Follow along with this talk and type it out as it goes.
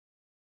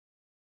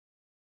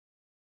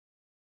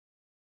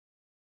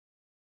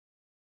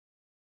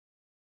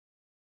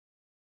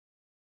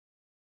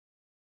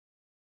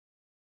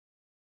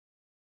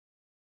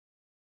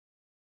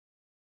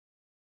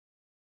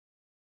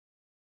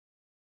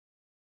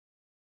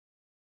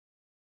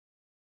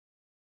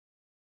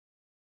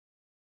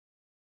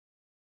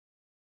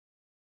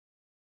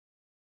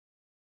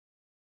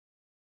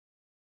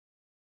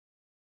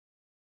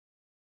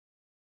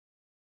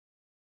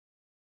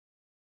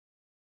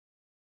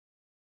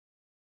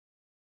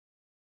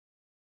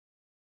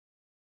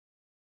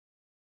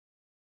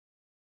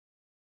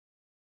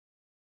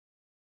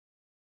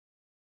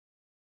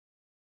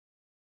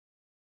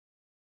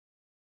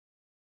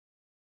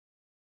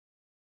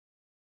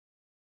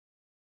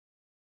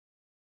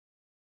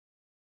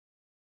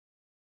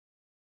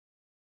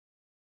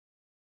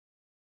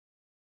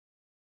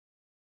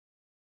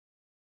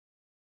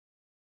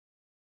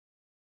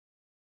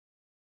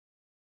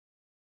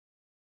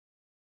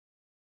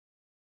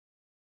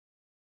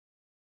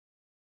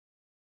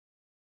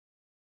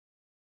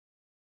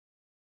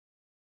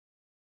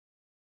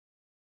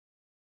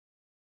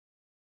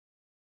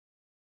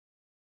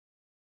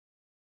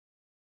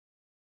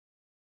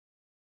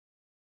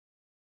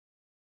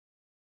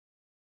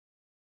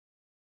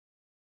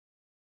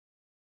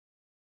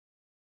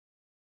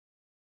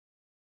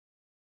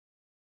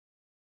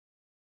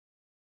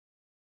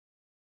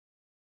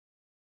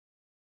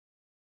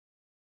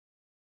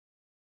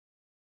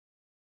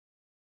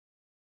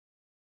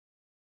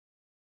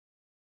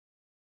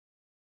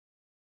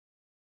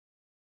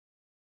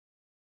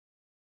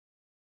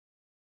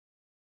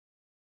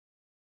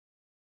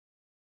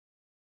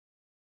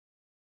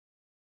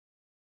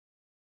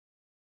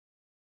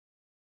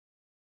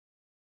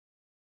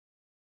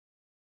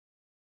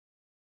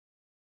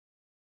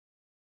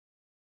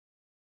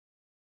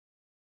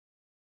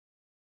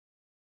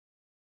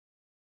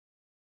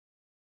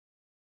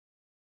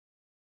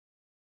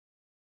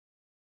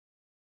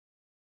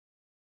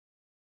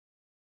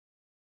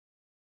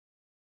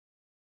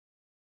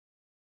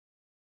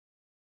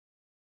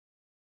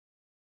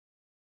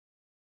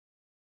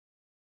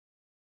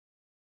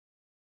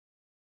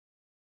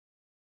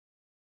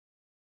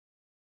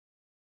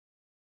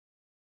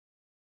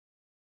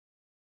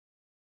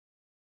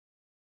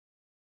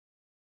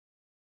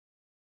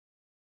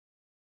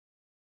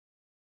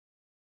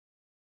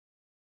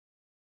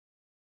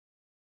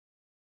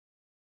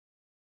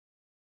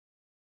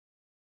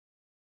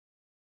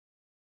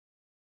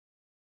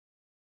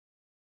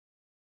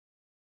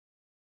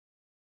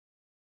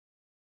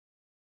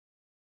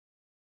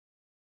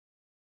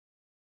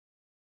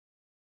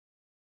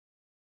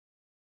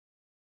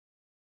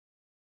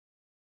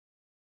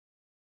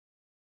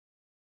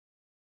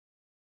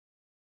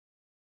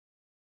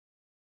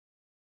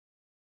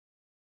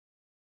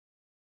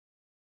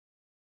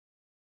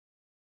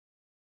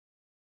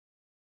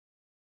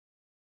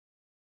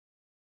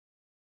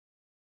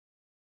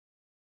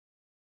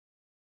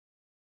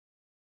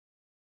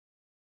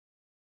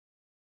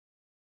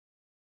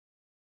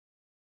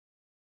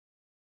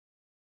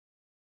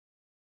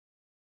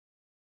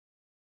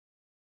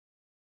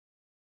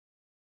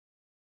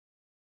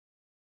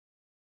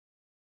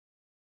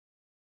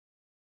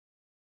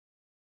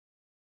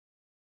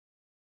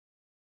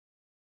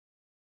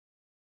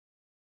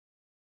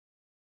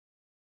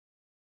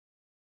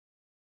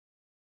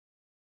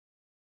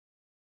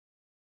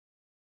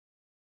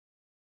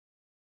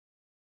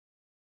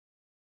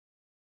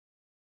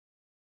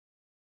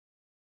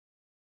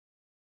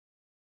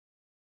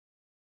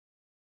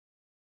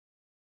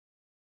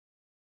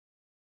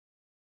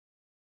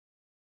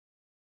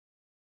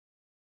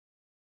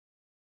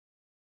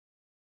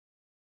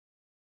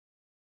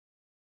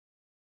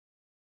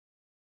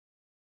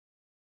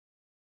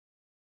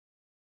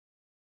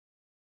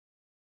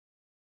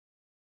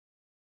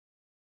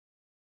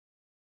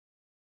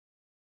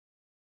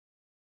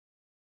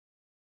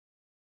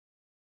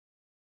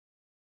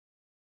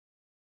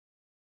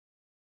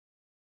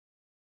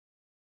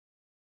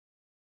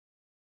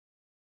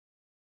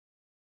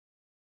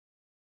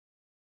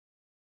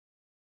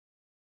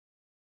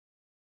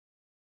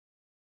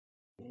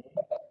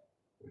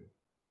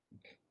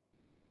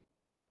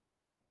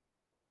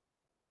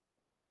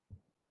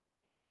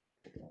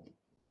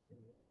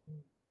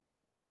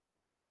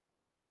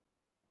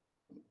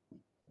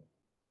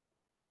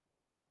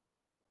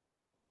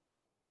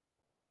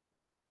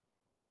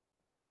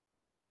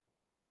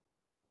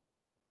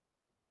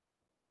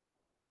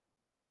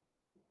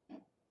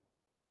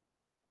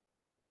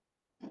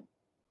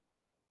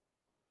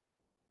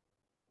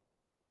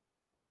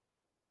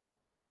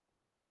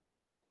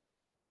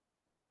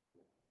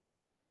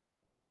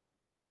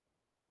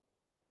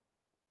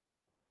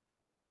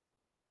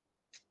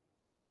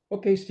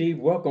Okay, Steve,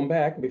 welcome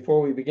back.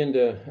 Before we begin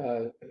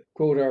to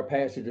quote our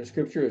passage of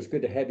scripture, it's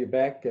good to have you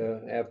back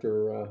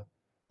after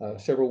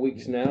several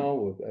weeks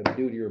now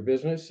due to your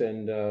business,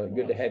 and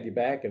good to have you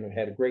back. And we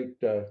had a great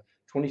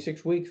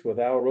 26 weeks with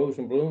Al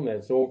Rosenblum.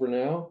 That's over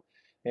now,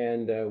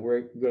 and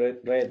we're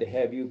glad to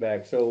have you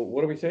back. So,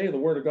 what do we say? The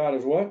Word of God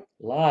is what?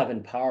 Live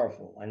and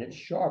powerful, and it's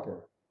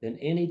sharper than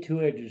any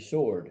two-edged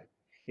sword.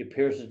 It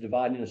pierces,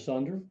 dividing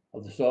asunder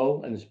of the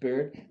soul and the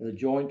spirit, and the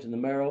joints and the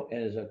marrow,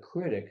 and is a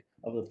critic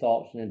of the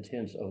thoughts and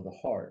intents of the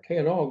heart. Okay,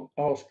 and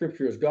all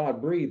Scripture is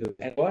God breathed.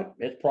 And what?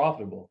 It's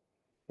profitable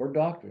for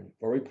doctrine,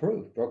 for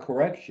reproof, for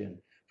correction,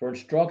 for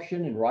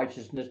instruction in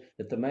righteousness,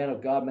 that the man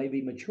of God may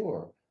be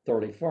mature,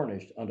 thoroughly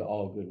furnished unto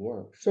all good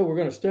works. So we're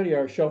going to study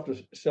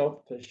ourselves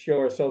to show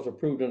ourselves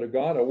approved unto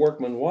God, a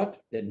workman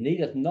what? That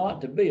needeth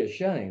not to be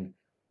ashamed,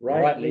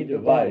 Rightly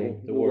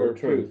dividing the word of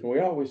truth. And we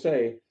always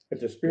say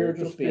it's a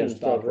spiritual spin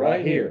stuff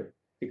right here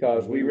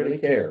because we really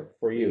care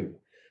for you.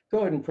 Go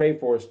ahead and pray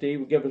for us,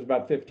 Steve. Give us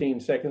about 15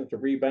 seconds to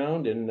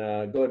rebound and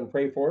go ahead and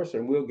pray for us,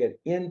 and we'll get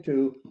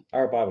into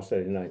our Bible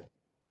study tonight.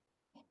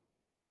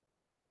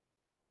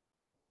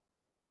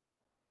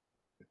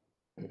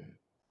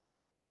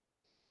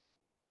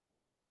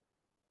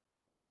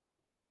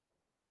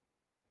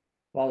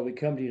 Father, we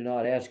come to you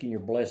tonight asking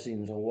your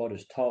blessings on what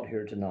is taught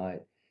here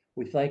tonight.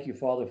 We thank you,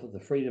 Father, for the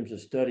freedom to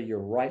study your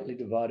rightly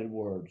divided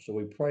word. So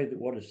we pray that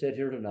what is said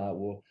here tonight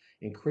will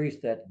increase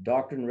that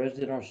doctrine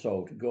resident in our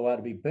soul to go out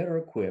and be better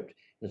equipped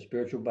in the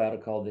spiritual battle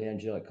called the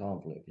angelic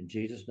conflict. In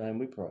Jesus' name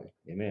we pray.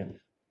 Amen.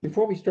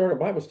 Before we start our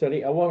Bible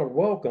study, I want to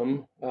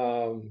welcome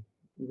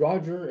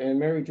Roger and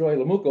Mary Joy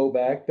Lamuco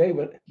back.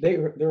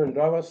 They're in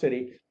Davao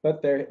City,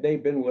 but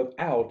they've been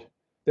without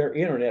their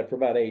internet for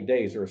about 8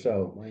 days or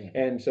so. Oh, man.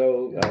 And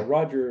so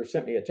Roger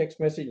sent me a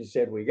text message and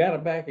said, we got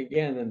it back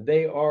again, and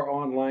they are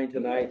online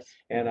tonight,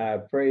 and I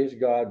praise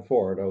God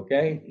for it,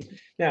 okay?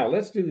 Now,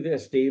 let's do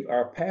this, Steve.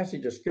 Our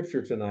passage of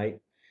scripture tonight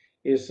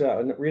is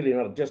really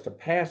not just a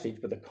passage,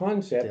 but the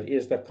concept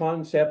is the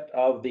concept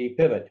of the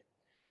pivot.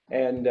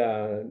 And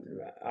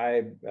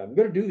I'm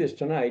going to do this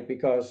tonight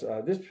because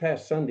this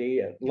past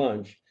Sunday at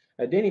lunch,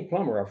 Danny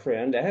Plummer, a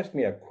friend, asked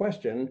me a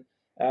question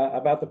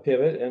about the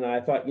pivot. And I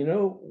thought,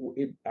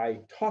 I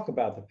talk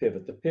about the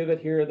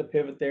pivot here, the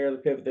pivot there, the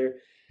pivot there.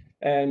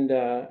 And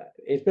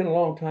it's been a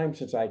long time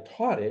since I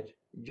taught it,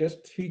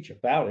 just teach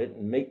about it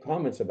and make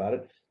comments about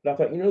it. But I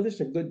thought, this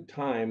is a good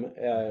time,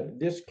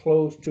 this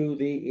close to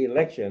the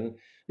election,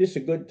 this is a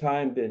good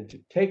time then to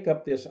take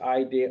up this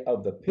idea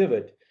of the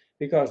pivot,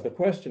 because the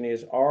question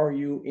is, are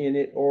you in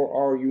it or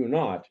are you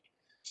not?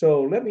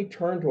 So let me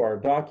turn to our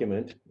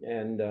document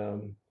and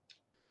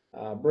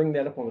bring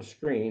that up on the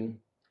screen.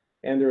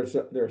 And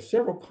there are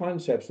several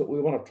concepts that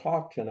we want to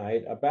talk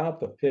tonight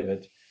about the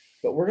pivot,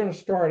 but we're going to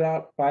start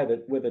out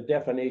with a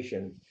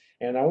definition.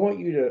 And I want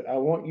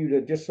you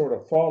to just sort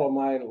of follow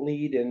my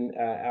lead, and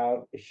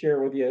I'll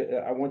share with you.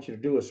 I want you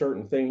to do a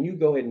certain thing. You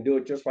go ahead and do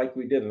it just like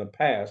we did in the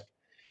past.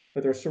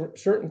 But there's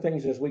certain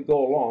things as we go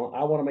along,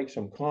 I want to make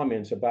some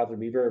comments about that to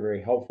be very,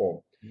 very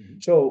helpful.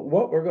 So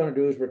what we're going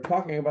to do is we're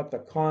talking about the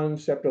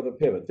concept of the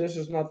pivot. This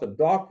is not the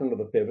doctrine of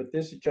the pivot.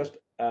 This is just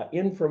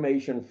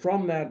information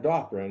from that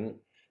doctrine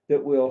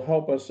that will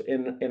help us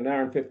in an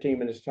hour and 15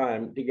 minutes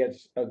time to get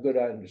a good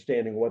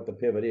understanding of what the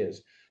pivot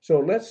is. So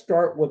let's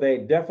start with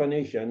a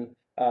definition,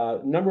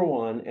 number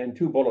one, and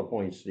 2 bullet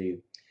points, Steve.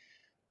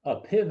 A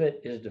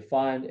pivot is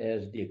defined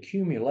as the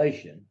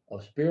accumulation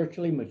of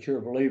spiritually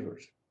mature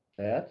believers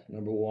that,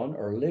 number one,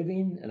 are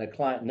living in a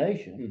client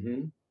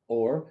nation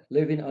or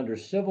living under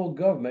civil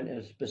government in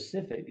a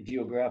specific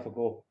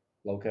geographical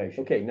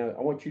location. Okay, now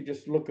I want you to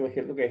just look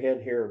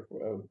ahead here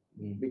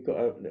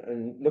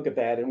and look at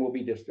that, and we'll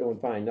be just doing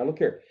fine. Now look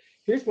here.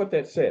 Here's what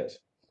that says.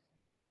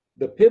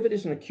 The pivot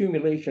is an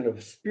accumulation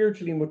of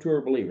spiritually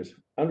mature believers.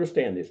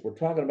 Understand this. We're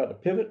talking about the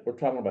pivot. We're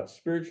talking about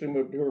spiritually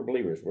mature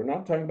believers. We're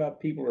not talking about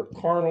people who are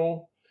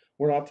carnal.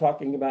 We're not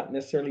talking about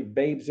necessarily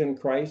babes in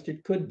Christ.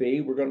 It could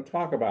be. We're going to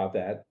talk about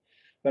that.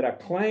 But a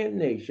client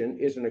nation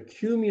is an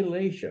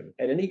accumulation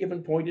at any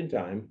given point in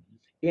time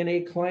in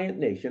a client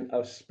nation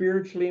of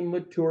spiritually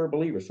mature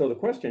believers. So the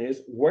question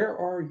is, where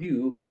are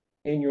you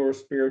in your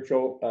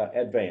spiritual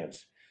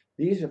advance?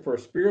 These are for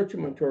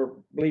spiritually mature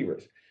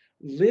believers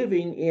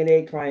living in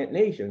a client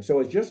nation.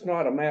 So it's just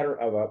not a matter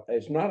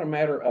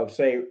of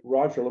say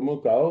Roger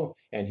Lamuco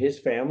and his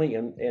family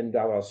in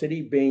Davao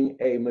City being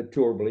a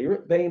mature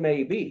believer. They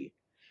may be,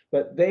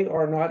 but they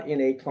are not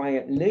in a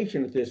client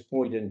nation at this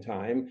point in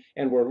time.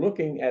 And we're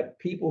looking at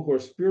people who are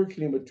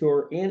spiritually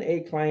mature in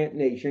a client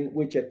nation,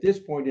 which at this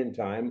point in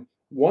time,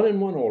 one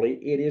and one only,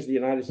 it is the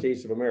United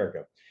States of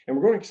America. And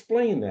we're going to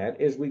explain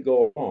that as we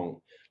go along.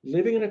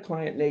 Living in a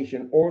client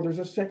nation, or there's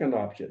a second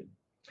option,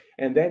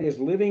 and that is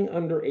living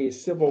under a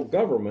civil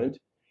government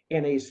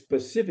in a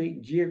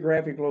specific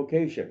geographic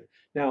location.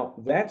 Now,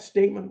 that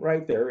statement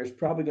right there is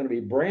probably going to be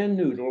brand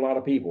new to a lot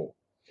of people.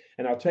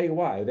 And I'll tell you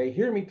why. They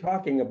hear me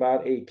talking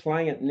about a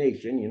client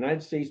nation,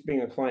 United States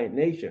being a client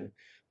nation,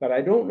 but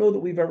I don't know that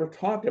we've ever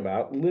talked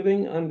about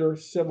living under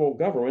civil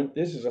government.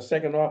 This is a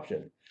second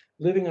option.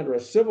 living under a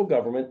civil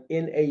government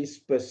in a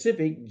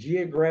specific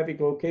geographic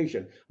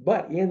location.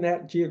 But in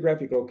that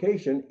geographic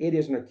location, it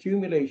is an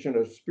accumulation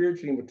of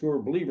spiritually mature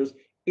believers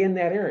in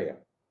that area.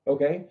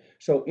 Okay,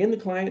 so in the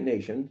client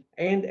nation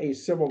and a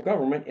civil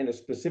government in a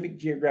specific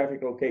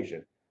geographic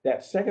location.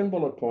 That second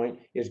bullet point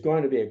is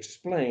going to be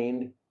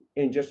explained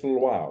in just a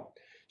little while.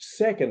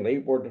 Secondly,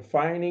 we're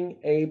defining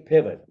a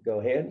pivot.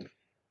 Go ahead.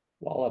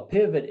 While a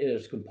pivot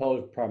is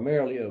composed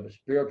primarily of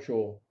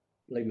spiritually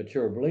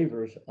mature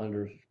believers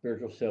under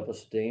spiritual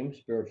self-esteem,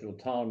 spiritual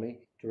autonomy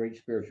to reach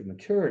spiritual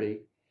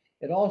maturity,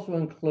 it also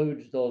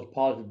includes those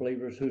positive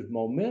believers whose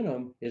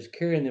momentum is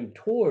carrying them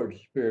towards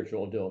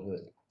spiritual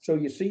adulthood. So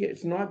you see,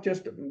 it's not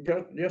just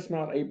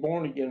not a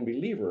born again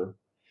believer,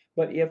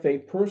 but if a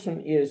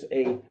person is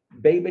a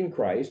babe in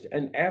Christ,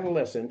 an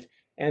adolescent,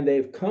 and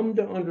they've come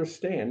to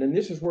understand, and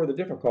this is where the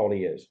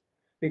difficulty is,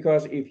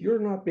 because if you're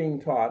not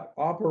being taught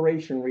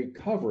Operation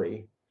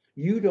Recovery,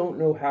 you don't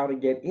know how to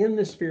get in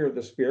the sphere of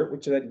the Spirit,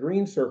 which is that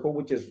green circle,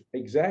 which is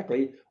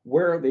exactly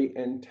where the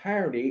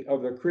entirety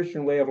of the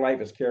Christian way of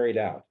life is carried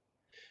out.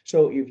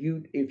 So if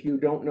you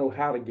don't know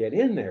how to get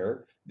in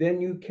there,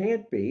 then you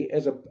can't be,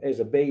 as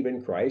a babe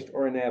in Christ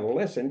or an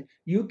adolescent,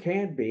 you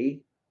can't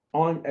be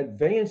on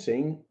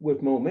advancing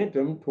with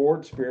momentum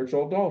towards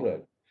spiritual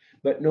adulthood.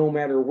 But no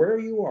matter where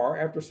you are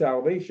after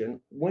salvation,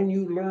 when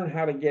you learn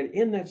how to get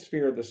in that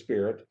sphere of the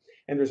Spirit,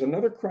 and there's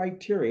another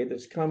criteria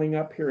that's coming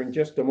up here in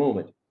just a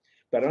moment.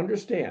 But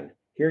understand,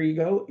 here you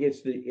go,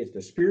 it's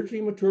the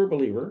spiritually mature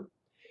believer,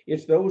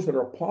 it's those that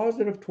are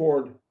positive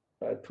toward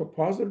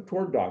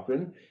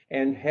doctrine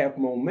and have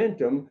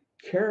momentum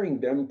carrying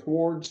them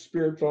towards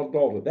spiritual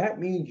adulthood. That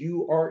means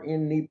you are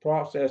in the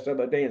process of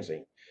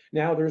advancing.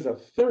 Now there's a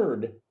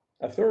third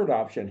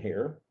option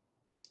here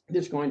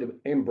that's going to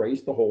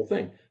embrace the whole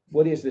thing.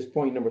 What is this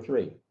point number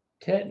 3?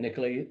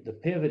 Technically, the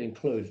pivot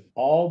includes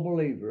all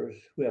believers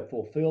who have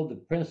fulfilled the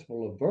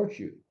principle of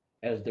virtue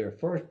as their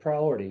first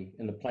priority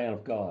in the plan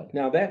of God.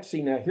 Now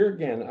here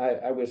again,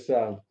 I was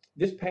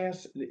this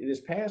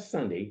past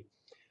Sunday,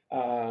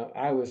 on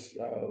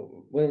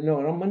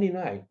Monday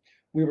night,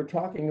 we were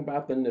talking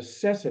about the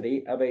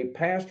necessity of a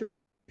pastor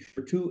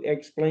to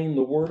explain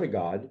the Word of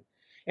God.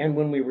 And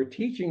when we were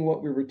teaching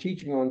what we were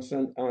teaching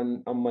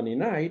on Monday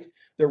night,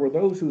 there were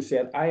those who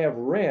said, I have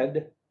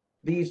read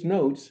these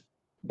notes,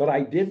 but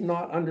I did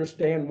not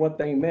understand what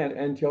they meant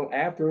until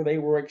after they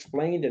were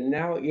explained, and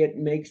now it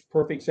makes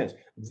perfect sense.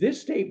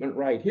 This statement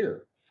right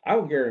here,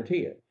 I'll guarantee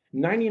it,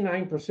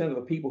 99% of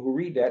the people who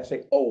read that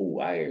say, oh,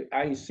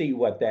 I see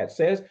what that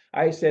says.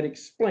 I said,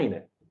 explain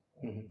it.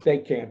 They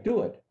can't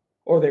do it,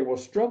 or they will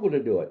struggle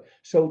to do it.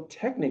 So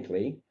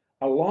technically,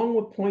 along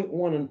with point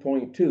 1 and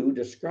point 2,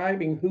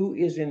 describing who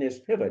is in this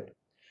pivot,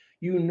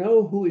 you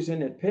know who is in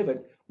that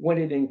pivot when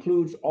it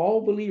includes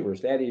all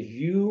believers. That is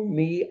you,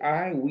 me,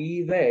 I,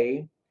 we,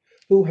 they,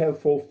 who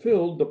have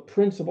fulfilled the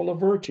principle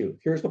of virtue.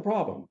 Here's the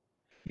problem.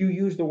 You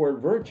use the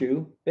word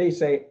virtue, they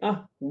say,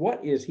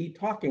 what is he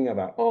talking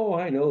about? Oh,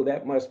 I know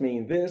that must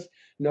mean this.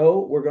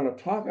 No, we're going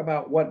to talk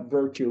about what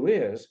virtue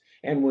is.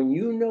 And when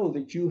you know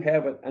that you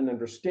have an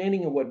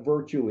understanding of what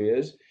virtue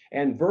is,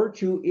 and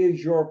virtue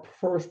is your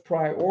first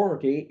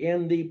priority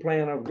in the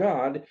plan of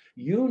God,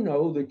 you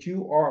know that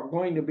you are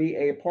going to be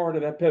a part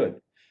of that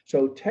pivot.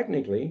 So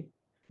technically,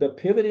 the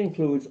pivot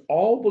includes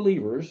all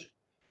believers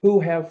who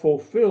have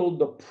fulfilled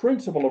the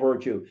principle of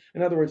virtue.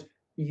 In other words,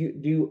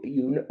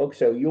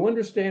 so you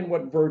understand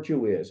what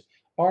virtue is.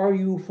 Are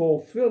you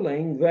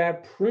fulfilling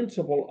that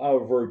principle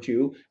of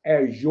virtue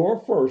as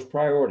your first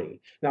priority?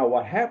 Now,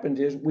 what happens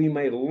is we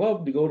may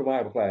love to go to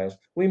Bible class.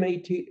 We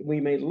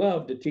may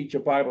love to teach a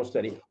Bible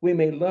study. We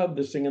may love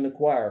to sing in the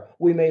choir.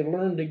 We may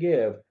learn to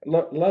give,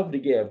 love to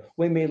give.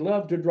 We may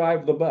love to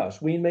drive the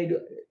bus. We may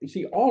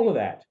see all of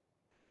that.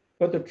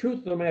 But the truth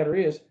of the matter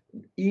is,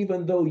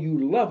 even though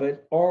you love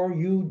it, are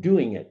you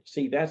doing it?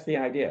 See, that's the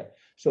idea.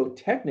 So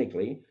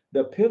technically,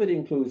 the pivot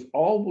includes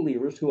all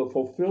believers who have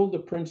fulfilled the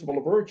principle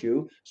of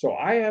virtue. So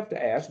I have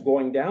to ask,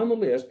 going down the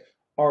list,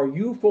 are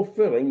you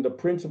fulfilling the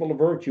principle of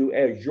virtue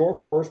as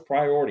your first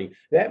priority?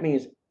 That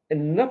means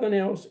nothing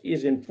else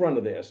is in front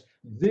of this.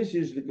 This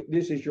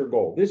is your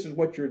goal. This is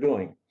what you're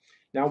doing.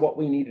 Now, what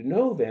we need to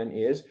know then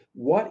is,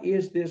 what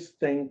is this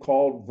thing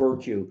called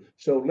virtue?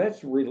 So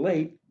let's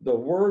relate the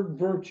word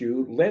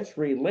virtue, let's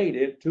relate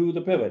it to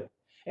the pivot.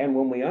 And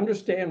when we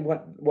understand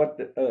what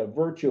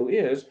virtue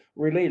is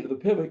related to the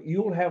pivot,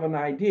 you'll have an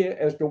idea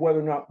as to whether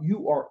or not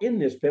you are in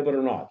this pivot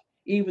or not,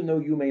 even though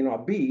you may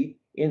not be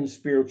in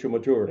spiritual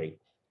maturity.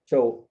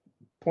 So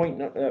point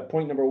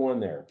number 1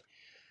 there.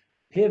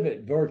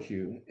 Pivot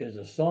virtue is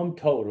the sum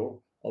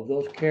total of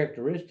those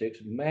characteristics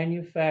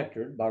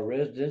manufactured by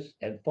residence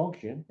and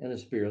function in the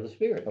sphere of the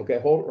Spirit. Okay,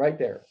 hold it right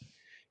there.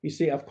 You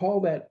see, I've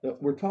called that,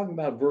 we're talking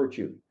about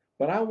virtue,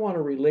 but I want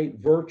to relate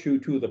virtue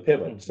to the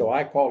pivot. So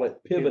I call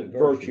it pivot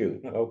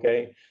virtue.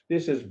 Okay,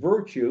 this is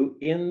virtue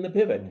in the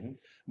pivot.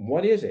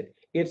 What is it?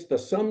 It's the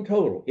sum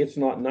total. It's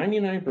not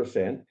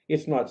 99%.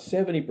 It's not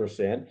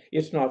 70%.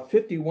 It's not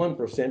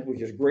 51%,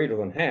 which is greater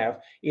than half.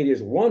 It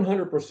is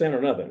 100%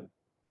 or nothing.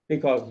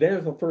 because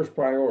there's the first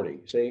priority,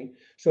 see?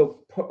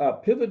 So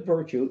pivot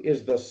virtue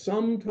is the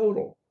sum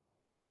total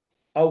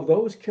of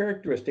those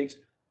characteristics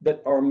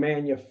that are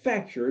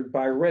manufactured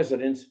by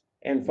residents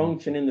and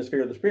function in the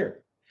sphere of the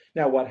Spirit.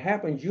 Now, what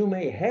happens, you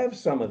may have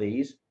some of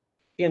these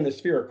in the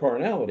sphere of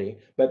carnality,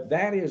 but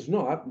that is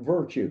not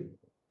virtue.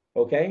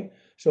 Okay?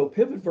 So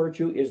pivot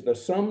virtue is the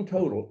sum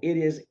total. It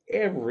is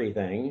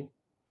everything,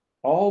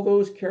 all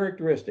those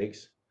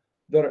characteristics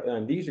that are,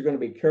 and these are going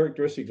to be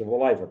characteristics of the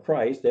life of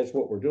Christ. That's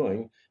what we're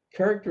doing.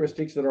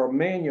 Characteristics that are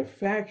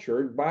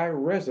manufactured by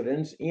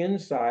residents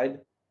inside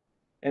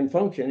and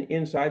function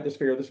inside the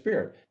sphere of the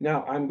Spirit.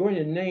 Now, I'm going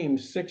to name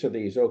 6 of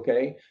these,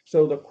 okay?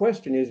 So the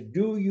question is,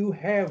 do you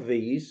have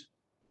these?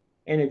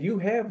 And if you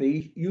have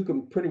these, you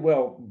can pretty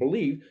well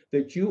believe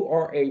that you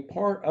are a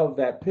part of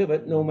that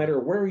pivot, no matter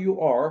where you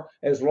are,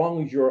 as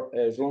long as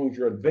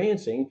you're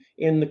advancing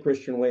in the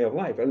Christian way of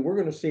life. And we're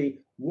going to see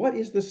what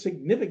is the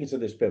significance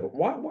of this pivot.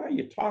 Why are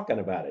you talking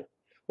about it?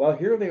 Well,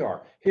 here they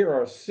are. Here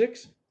are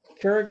 6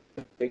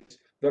 characteristics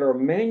that are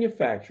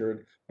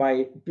manufactured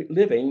by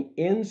living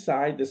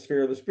inside the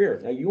sphere of the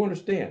Spirit. Now, you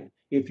understand,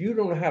 if you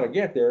don't know how to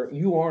get there,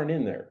 you aren't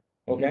in there.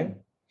 Okay?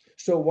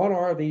 So what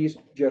are these?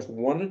 Just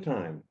one at a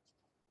time.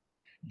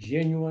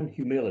 Genuine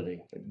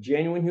humility.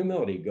 Genuine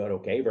humility. Good.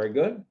 Okay. Very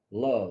good.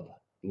 Love.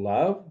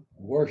 Love.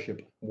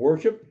 Worship.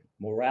 Worship.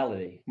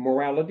 Morality.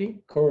 Morality.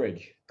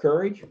 Courage.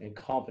 Courage. And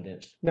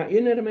confidence. Now,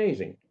 isn't that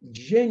amazing?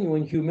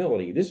 Genuine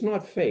humility. This is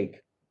not fake.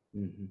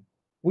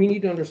 We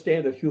need to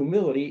understand that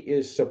humility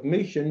is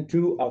submission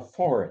to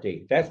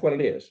authority. That's what it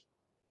is.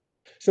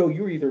 So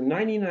you're either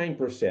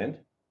 99%,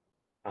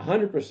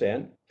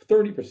 100%,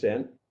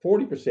 30%,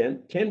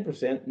 40%,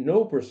 10%,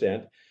 no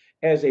percent.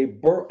 As a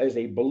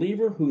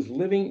believer who's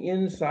living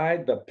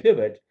inside the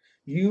pivot,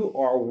 you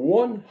are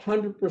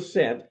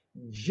 100%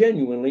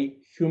 genuine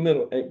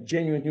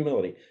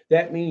humility.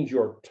 That means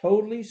you're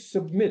totally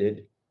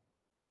submitted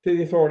to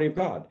the authority of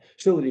God.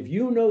 So that if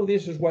you know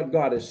this is what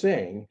God is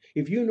saying,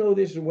 if you know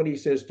this is what he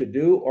says to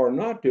do or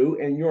not do,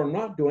 and you're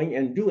not doing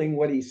and doing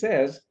what he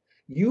says,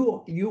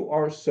 you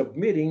are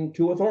submitting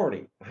to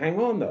authority. Hang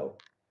on though.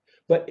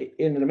 But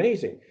isn't it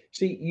amazing?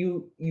 See,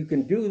 you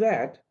can do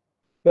that.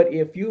 But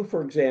if you,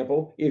 for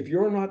example, if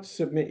you're not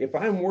if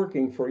I'm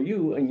working for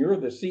you and you're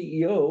the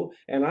CEO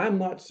and I'm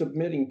not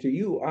submitting to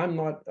you, I'm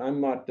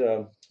not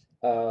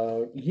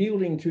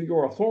yielding to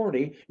your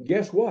authority,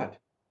 guess what?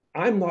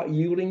 I'm not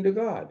yielding to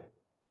God.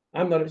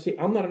 I'm not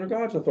under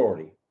God's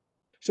authority.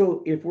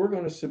 So if we're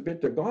going to submit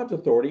to God's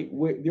authority,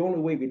 the only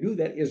way we do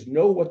that is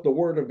know what the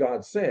Word of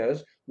God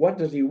says. What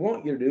does he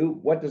want you to do?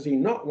 What does he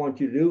not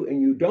want you to do?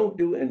 And you don't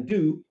do and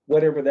do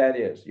whatever that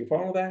is. You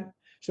follow that?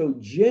 So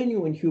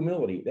genuine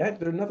humility,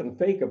 there's nothing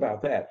fake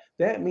about that.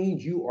 That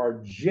means you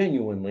are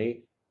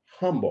genuinely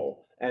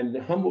humble. And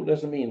humble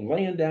doesn't mean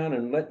laying down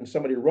and letting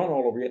somebody run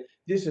all over you.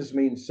 This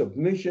means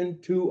submission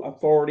to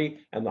authority,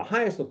 and the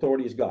highest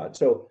authority is God.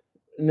 So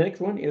the next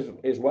one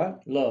is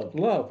what? Love.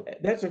 Love.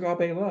 That's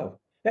agape love.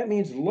 That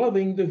means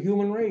loving the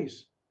human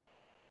race.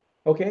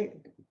 Okay?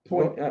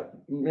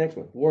 Next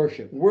one.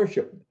 Worship.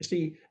 Worship.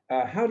 See,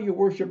 how do you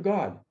worship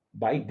God?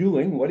 By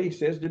doing what he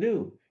says to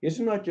do. It's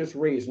not just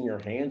raising your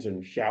hands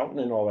and shouting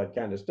and all that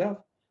kind of stuff.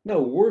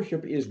 No,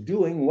 worship is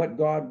doing what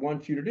God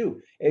wants you to do.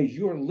 As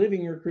you're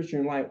living your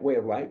Christian way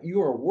of life, you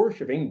are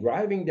worshiping,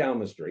 driving down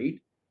the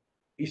street,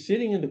 you're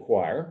sitting in the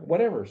choir,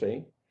 whatever,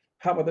 see?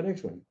 How about the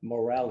next one?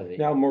 Morality.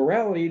 Now,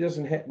 morality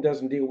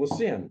doesn't deal with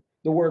sin.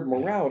 The word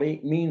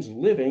morality means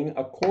living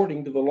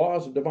according to the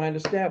laws of divine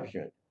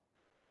establishment.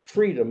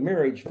 Freedom,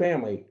 marriage,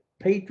 family,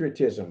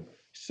 patriotism,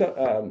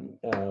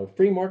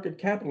 free market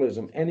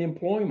capitalism, and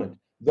employment.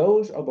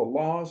 Those are the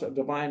laws of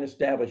divine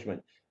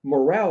establishment.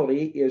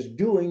 Morality is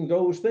doing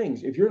those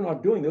things. If you're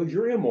not doing those,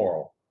 you're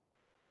immoral.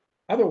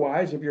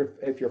 Otherwise, if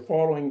you're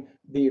following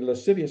the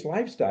lascivious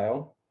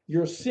lifestyle,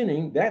 you're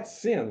sinning.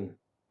 That's sin.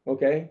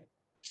 Okay?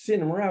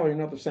 Sin and morality are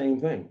not the same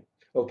thing.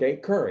 Okay?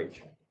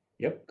 Courage.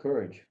 Yep,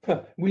 courage.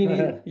 We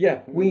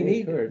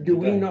need courage. Do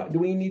we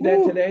need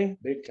that today?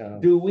 Big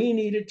time. Do we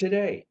need it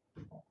today?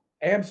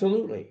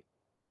 Absolutely.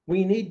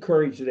 We need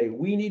courage today.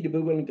 We need to be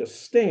willing to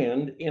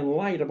stand in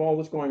light of all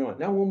that's going on.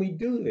 Now, when we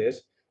do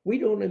this, we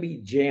don't need to be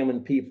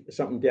jamming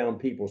something down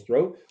people's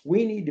throat.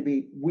 We need to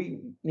be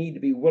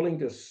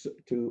willing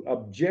to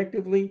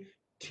objectively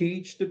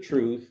teach the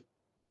truth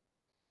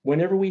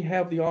whenever we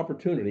have the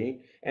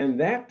opportunity. And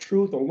that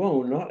truth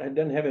alone it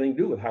doesn't have anything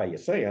to do with how you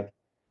say it.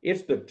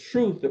 It's the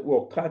truth that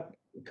will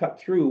cut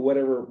through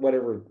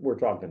whatever we're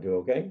talking to,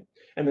 okay?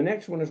 And the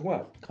next one is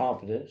what?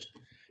 Confidence.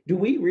 Do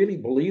we really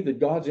believe that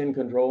God's in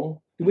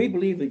control? Do we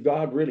believe that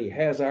God really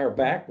has our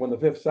back when the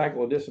 5th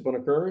cycle of discipline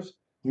occurs?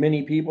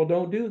 Many people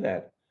don't do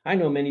that. I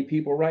know many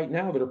people right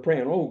now that are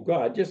praying, oh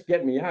God, just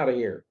get me out of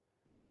here.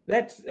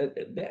 That's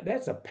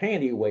a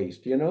panty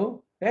waste, you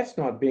know? That's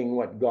not being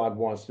what God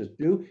wants us to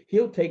do.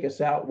 He'll take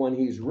us out when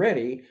he's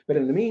ready. But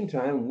in the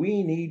meantime,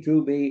 we need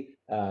to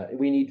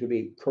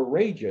be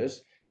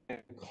courageous and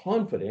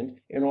confident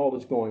in all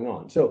that's going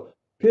on. So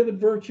pivot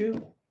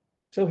virtue,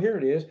 So here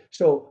it is.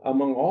 So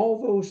among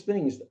all those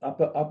things up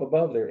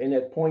above there in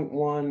that point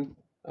one,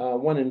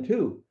 1 and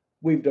 2,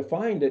 we've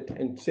defined it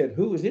and said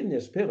who is in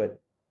this pivot.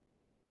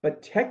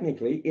 But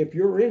technically, if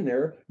you're in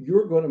there,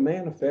 you're going to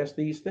manifest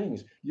these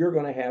things. You're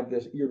going to have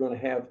this. You're going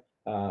to have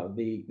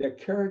the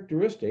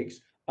characteristics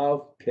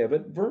of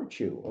pivot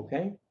virtue.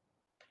 Okay.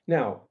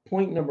 Now,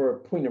 point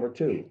number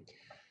 2.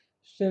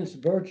 Since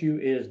virtue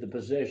is the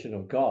possession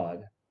of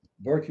God,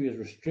 virtue is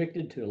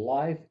restricted to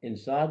life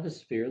inside the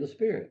sphere of the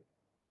Spirit.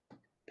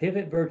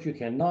 Pivot virtue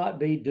cannot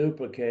be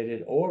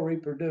duplicated or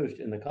reproduced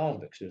in the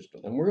cosmic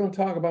system. And we're going to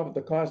talk about what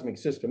the cosmic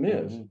system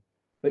is.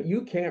 But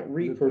you can't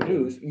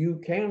reproduce. You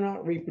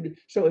cannot reproduce.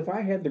 So if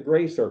I had the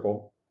gray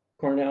circle,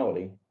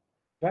 carnality,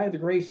 if I had the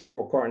gray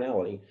circle,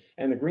 carnality,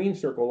 and the green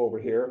circle over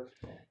here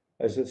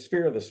as the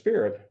sphere of the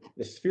Spirit,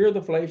 the sphere of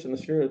the flesh and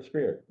the sphere of the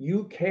Spirit,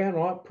 you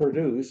cannot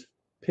produce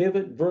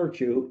pivot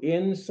virtue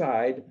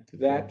inside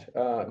that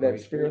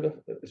sphere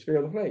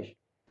of the flesh.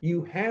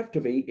 You have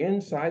to be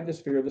inside the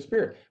sphere of the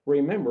Spirit.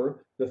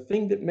 Remember, the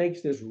thing that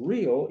makes this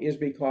real is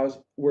because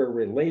we're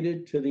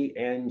related to the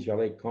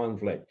angelic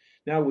conflict.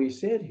 Now, we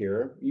said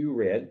here, you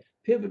read,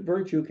 pivot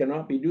virtue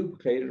cannot be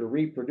duplicated or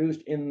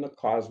reproduced in the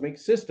cosmic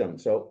system.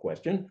 So,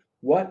 question,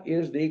 what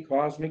is the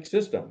cosmic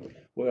system?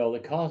 Well, the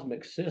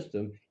cosmic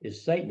system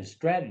is Satan's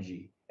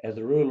strategy as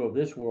the ruler of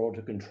this world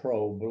to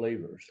control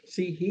believers.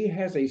 See, he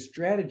has a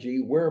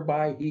strategy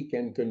whereby he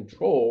can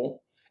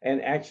control.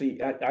 And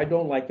actually, I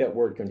don't like that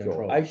word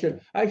control.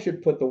 I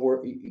should put the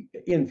word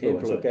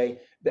influence. Okay,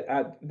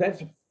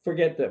 that's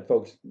forget that,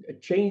 folks.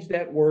 Change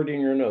that word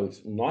in your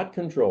notes. Not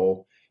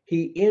control.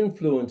 He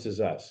influences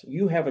us.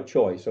 You have a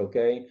choice.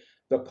 Okay,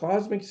 the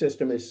cosmic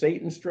system is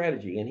Satan's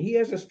strategy, and he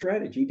has a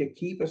strategy to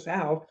keep us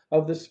out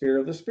of the sphere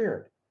of the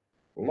Spirit.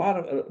 A lot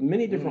of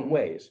many different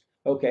ways.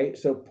 Okay,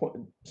 so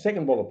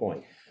second bullet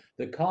point.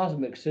 The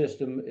cosmic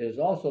system is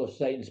also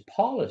Satan's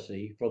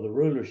policy for the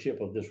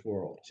rulership of this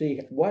world. See,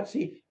 what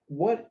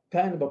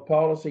kind of a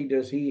policy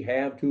does he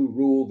have to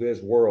rule this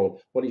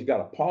world? Well, he's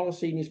got a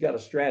policy and he's got a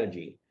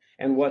strategy.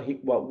 And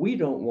what we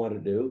don't want to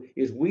do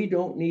is we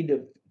don't need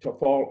to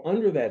fall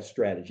under that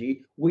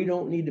strategy. We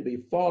don't need to be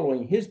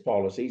following his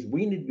policies.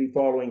 We need to be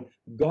following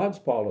God's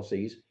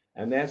policies.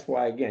 And that's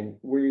why, again,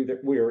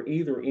 we are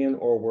either in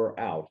or we're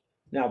out.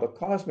 Now, the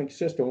cosmic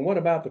system, what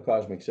about the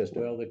cosmic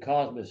system? Well, the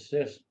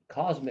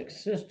cosmic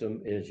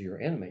system is your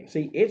enemy.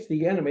 See, it's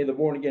the enemy of the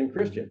born-again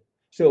Christian.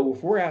 So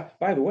if we're out,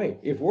 by the way,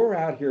 if we're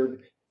out here,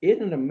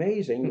 isn't it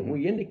amazing that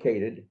we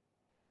indicated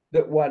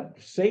that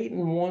what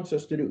Satan wants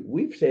us to do?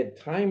 We've said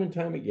time and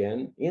time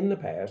again in the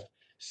past,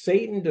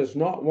 Satan does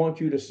not want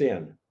you to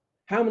sin.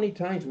 How many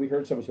times we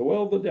heard somebody say,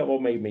 well, the devil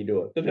made me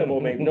do it. The devil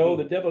made me. No,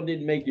 the devil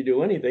didn't make you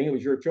do anything. It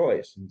was your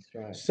choice. That's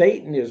right.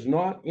 Satan is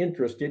not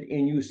interested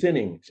in you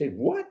sinning. Say,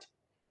 what?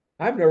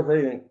 I've never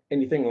heard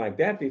anything like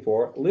that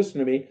before. Listen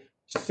to me.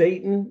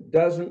 Satan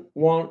doesn't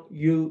want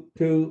you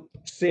to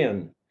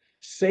sin.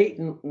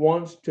 Satan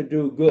wants to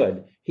do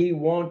good. He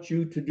wants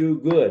you to do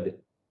good.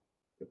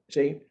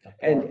 See?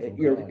 And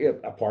you're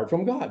apart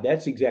from God.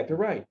 That's exactly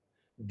right.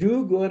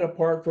 Do good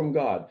apart from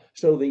God.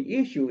 So the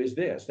issue is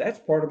this. That's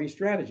part of his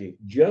strategy.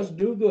 Just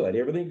do good.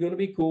 Everything's going to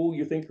be cool.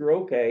 You think you're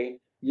okay.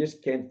 You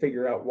just can't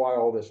figure out why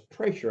all this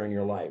pressure in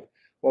your life.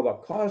 Well, the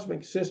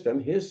cosmic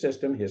system, his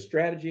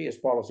strategy, his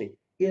policy,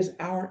 is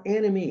our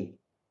enemy.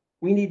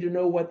 We need to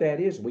know what that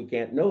is. We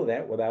can't know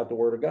that without the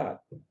Word of God.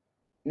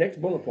 Next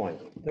bullet point.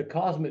 The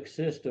cosmic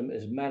system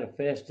is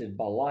manifested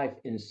by life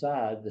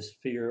inside the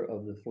sphere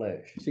of the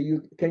flesh. See,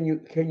 can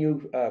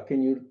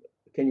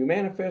you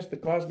manifest the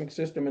cosmic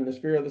system in the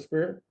sphere of the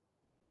Spirit?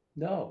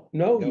 No,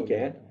 you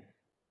can't.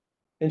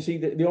 And see,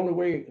 the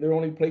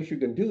only place you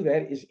can do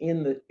that is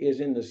in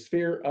the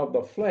sphere of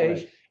the flesh.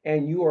 Right.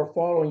 And you are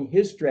following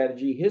his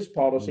strategy, his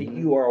policy.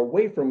 You are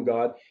away from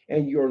God,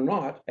 and you're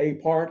not a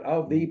part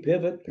of the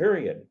pivot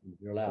period.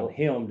 You're allowing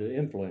him to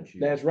influence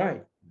you. That's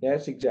right.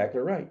 That's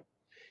exactly right.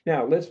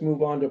 Now, let's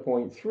move on to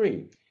point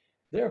 3.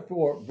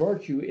 Therefore,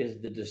 virtue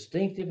is the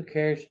distinctive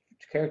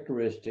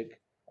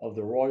characteristic of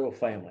the royal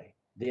family,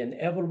 the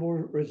inevitable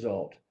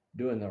result,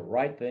 doing the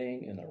right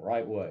thing in the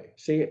right way.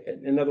 See,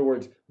 in other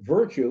words,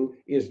 virtue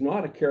is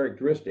not a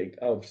characteristic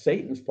of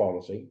Satan's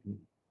policy.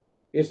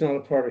 It's not a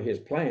part of his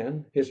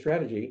plan, his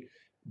strategy.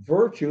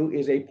 Virtue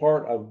is a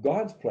part of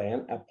God's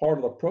plan, a part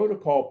of the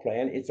protocol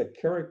plan. It's a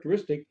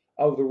characteristic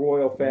of the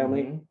royal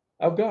family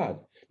of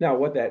God. Now,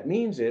 what that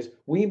means is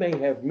we may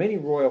have many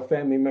royal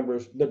family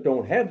members that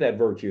don't have that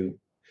virtue,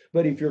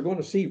 but if you're going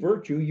to see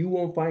virtue, you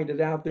won't find it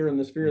out there in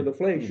the sphere of the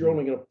flesh. You're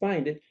only going to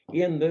find it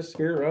in the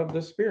sphere of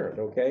the Spirit,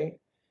 okay?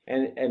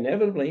 And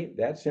inevitably,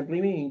 that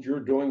simply means you're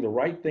doing the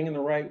right thing in the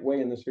right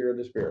way in the sphere of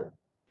the Spirit.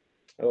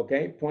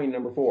 Okay, point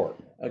number 4.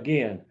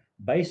 Again,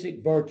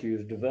 basic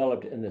virtues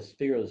developed in the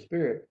sphere of the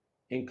Spirit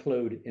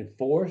include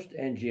enforced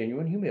and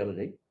genuine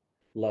humility,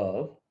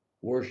 love,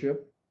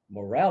 worship,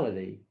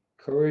 morality,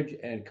 courage,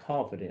 and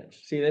confidence.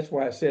 See, that's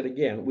why I said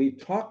again, we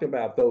talked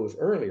about those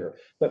earlier,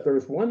 but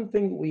there's one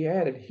thing we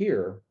added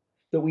here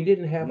that we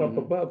didn't have up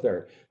above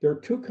there. There are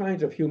 2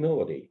 kinds of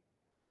humility.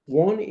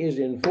 One is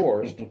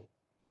enforced,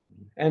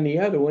 and the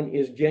other one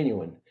is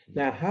genuine.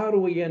 Now, how do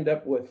we end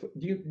up with,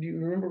 do you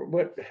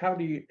remember how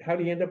do you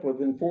end up with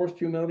enforced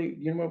humility?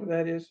 Do you know what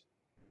that is?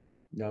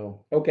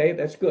 No. Okay,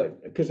 that's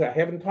good, because I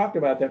haven't talked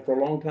about that for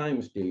a long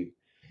time, Steve.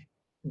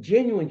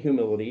 Genuine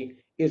humility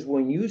is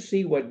when you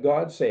see what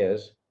God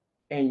says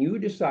and you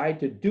decide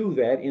to do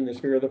that in the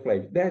sphere of the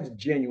flesh. That's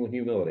genuine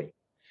humility.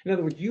 In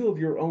other words, you of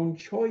your own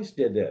choice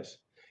did this.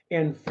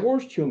 And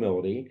forced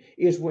humility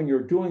is when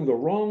you're doing the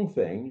wrong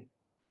thing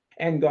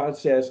and God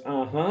says,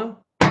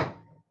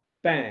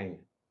 bang,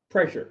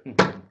 pressure,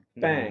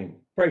 bang,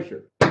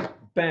 pressure,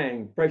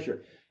 bang,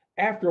 pressure.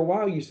 After a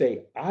while, you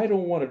say, I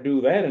don't want to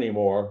do that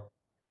anymore.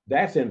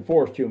 That's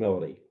enforced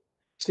humility.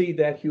 See,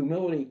 that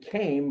humility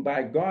came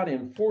by God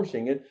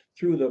enforcing it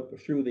through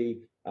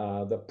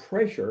the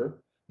pressure,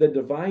 the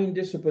divine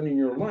discipline in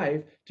your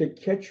life to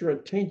catch your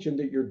attention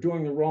that you're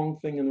doing the wrong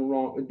thing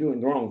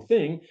doing the wrong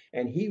thing,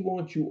 and He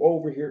wants you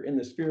over here in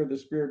the sphere of the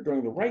Spirit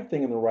doing the right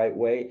thing in the right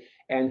way.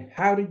 And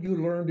how did you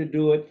learn to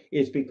do it?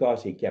 It's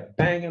because He kept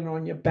banging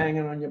on you,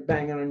 banging on you,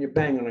 banging on you,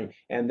 banging on you,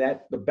 and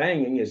that the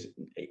banging is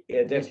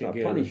that's not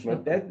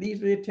punishment.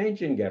 These are the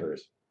attention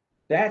getters.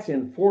 That's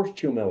enforced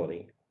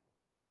humility.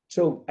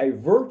 So a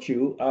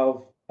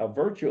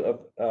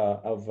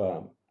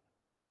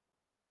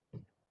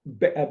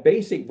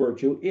basic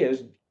virtue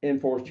is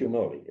enforced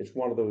humility. It's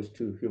one of those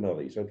two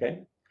humilities. Okay.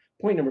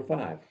 Point number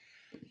 5.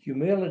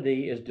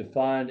 Humility is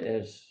defined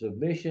as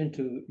submission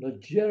to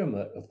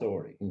legitimate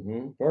authority.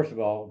 First of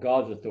all,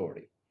 God's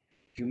authority.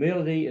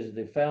 Humility is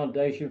the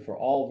foundation for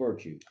all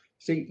virtue.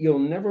 See, you'll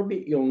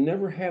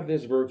never have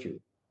this virtue.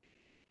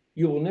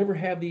 You will never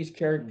have these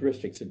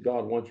characteristics that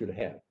God wants you to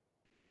have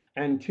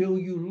until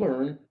you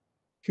learn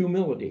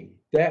humility.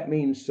 That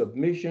means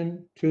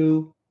submission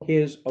to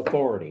His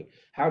authority.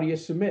 How do you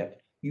submit?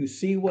 You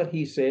see what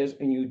He says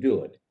and you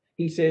do it.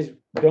 He says,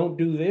 don't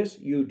do this,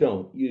 you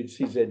don't. He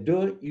said,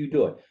 do it, you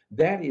do it.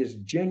 That is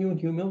genuine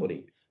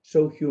humility.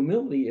 So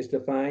humility is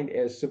defined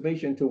as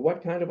submission to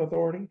what kind of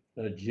authority?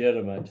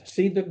 Legitimate.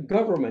 See, the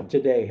government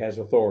today has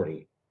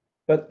authority,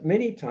 but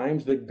many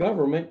times the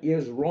government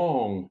is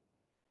wrong.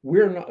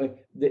 We're not,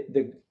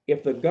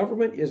 if the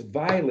government is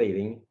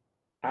violating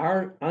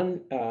our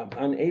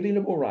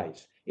unalienable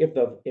rights, if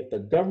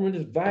the government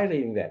is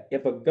violating that,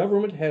 if a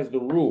government has a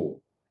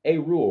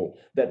rule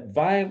that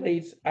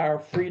violates our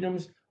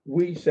freedoms,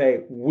 we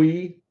say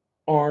we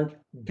aren't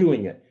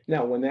doing it.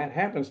 Now, when that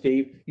happens,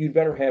 Steve, you'd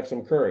better have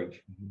some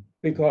courage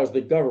because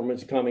the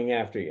government's coming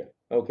after you.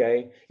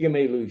 Okay, you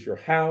may lose your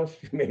house,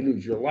 you may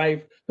lose your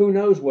life. Who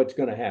knows what's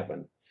going to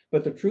happen?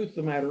 But the truth of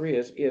the matter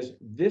is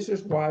this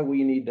is why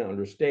we need to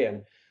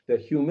understand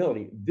that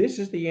humility. This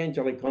is the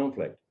angelic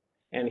conflict.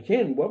 And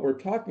again, what we're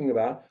talking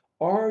about,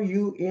 are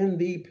you in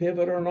the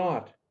pivot or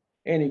not?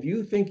 And if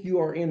you think you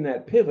are in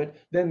that pivot,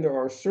 then there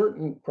are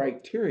certain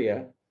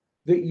criteria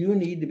that you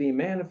need to be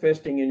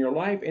manifesting in your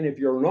life. And if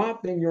you're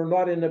not, then you're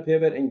not in the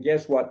pivot. And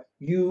guess what?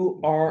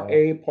 You are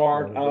a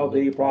part of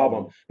the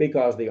problem,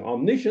 because the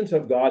omniscience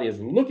of God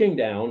is looking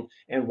down.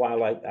 And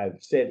while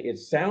I've said it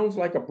sounds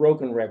like a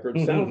broken record,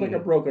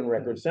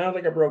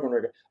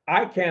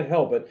 I can't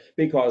help it,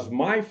 because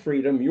my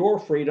freedom, your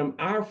freedom,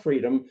 our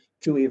freedom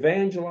to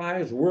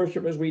evangelize,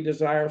 worship as we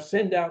desire,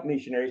 send out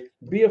missionaries,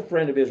 be a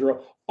friend of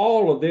Israel,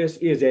 all of this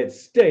is at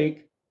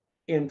stake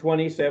in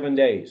 27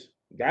 days.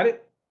 Got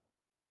it?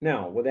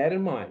 Now, with that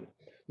in mind,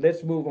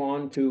 let's move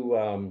on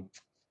to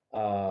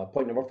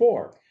point number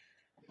 4.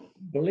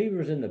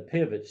 Believers in the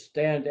pivot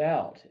stand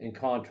out in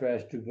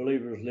contrast to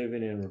believers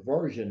living in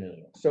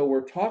reversionism. So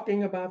we're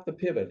talking about the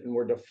pivot, and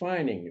we're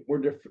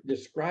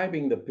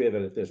describing the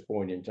pivot at this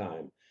point in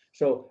time.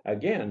 So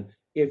again,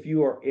 if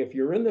you're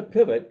in the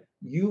pivot,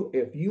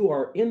 if you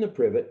are in the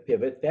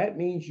pivot, that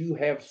means you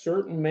have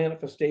certain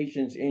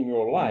manifestations in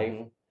your life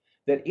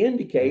that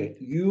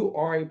indicate you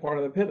are a part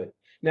of the pivot.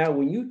 Now,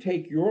 when you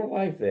take your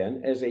life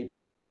then as in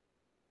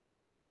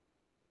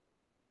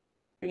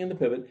the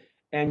pivot,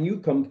 and you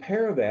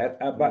compare that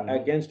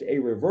against a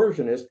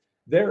reversionist,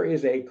 there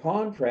is a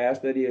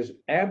contrast that is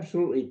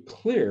absolutely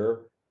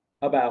clear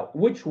about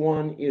which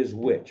one is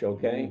which,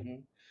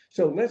 okay?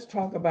 So let's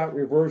talk about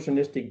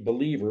reversionistic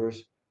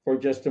believers for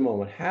just a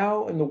moment.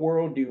 How in the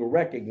world do you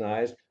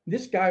recognize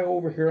this guy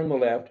over here on the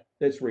left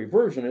that's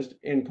reversionist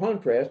in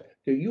contrast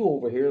to you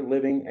over here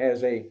living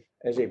as a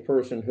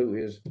person who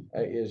is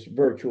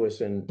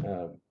virtuous in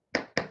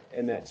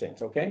that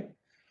sense, okay?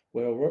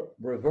 Well,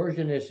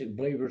 reversionistic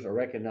believers are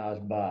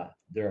recognized by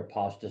their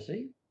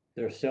apostasy,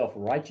 their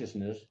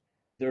self-righteousness,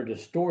 their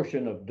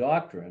distortion of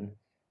doctrine,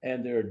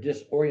 and their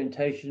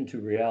disorientation to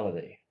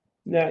reality.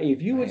 Now,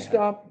 if you would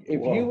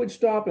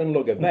stop and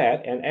look at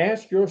that and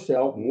ask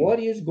yourself, what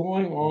is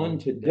going on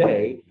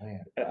today?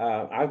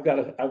 I've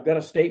got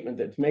a statement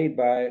that's made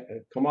by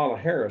Kamala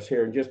Harris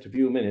here in just a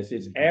few minutes.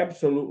 It's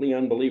absolutely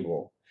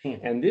unbelievable.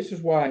 And this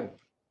is why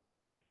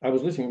I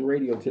was listening to the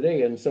radio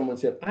today, and someone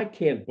said, I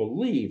can't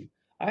believe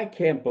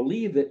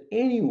that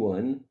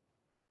anyone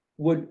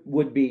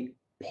would be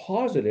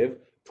positive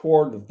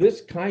toward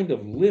this kind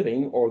of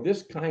living or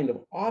this kind of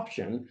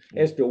option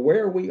as to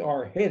where we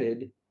are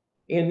headed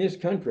in this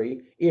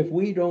country if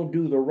we don't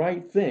do the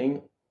right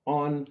thing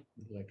on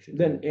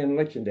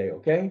election day,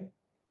 okay?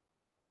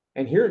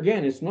 And here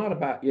again, this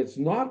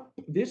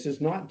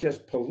is not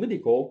just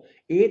political,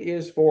 it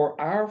is for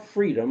our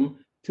freedom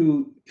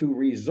to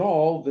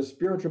resolve the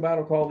spiritual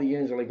battle called the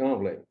angelic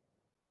conflict.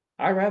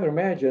 I rather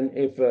imagine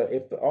if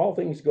all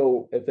things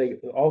go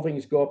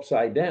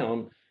upside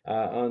down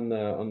on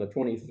the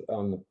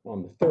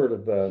 3rd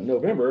of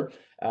November,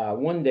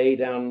 one day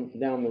down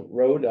the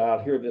road,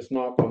 I'll hear this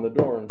knock on the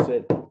door and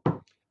said,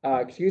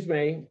 "Excuse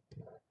me,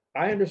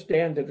 I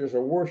understand that there's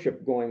a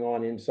worship going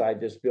on inside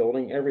this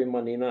building every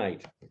Monday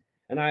night,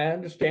 and I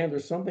understand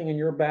there's something in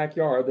your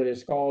backyard that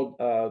is called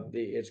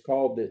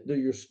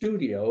your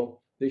studio,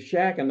 the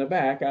shack in the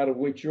back, out of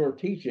which you're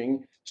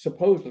teaching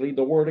supposedly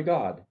the Word of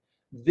God.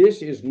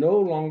 This is no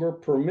longer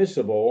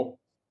permissible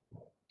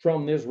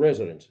from this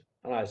residence."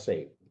 And I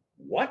say,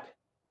 "What?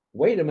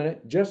 Wait a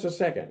minute, just a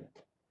second.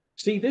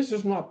 See, this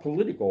is not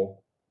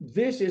political.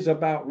 This is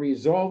about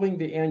resolving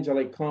the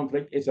angelic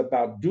conflict. It's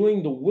about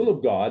doing the will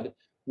of God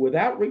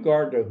without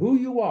regard to who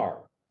you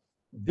are.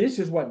 This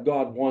is what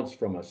God wants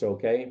from us,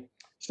 okay?"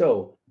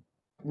 So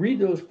read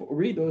those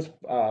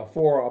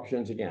four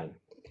options again.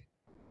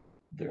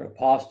 They're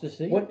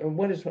apostasy.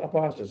 What is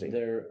apostasy?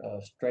 They're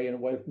straying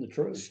away from the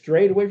truth.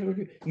 Strayed away from the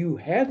truth. You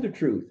had the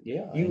truth.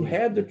 Yeah. You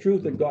had the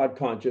truth of God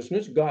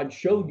consciousness. God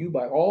showed you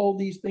by all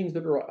these things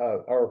that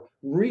are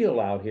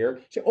real out here.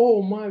 Say,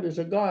 "Oh my, there's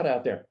a God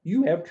out there."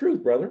 You have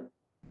truth, brother.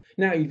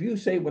 Now, if you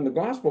say when the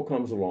gospel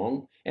comes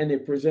along and they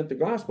present the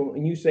gospel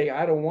and you say,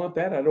 "I don't want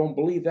that, I don't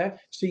believe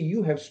that," see,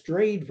 you have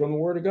strayed from the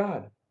Word of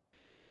God.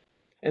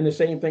 And the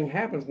same thing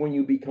happens when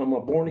you become a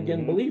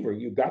born-again believer.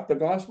 You got the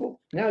gospel,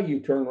 now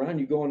you turn around,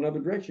 you go another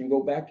direction,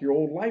 go back to your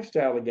old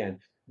lifestyle again.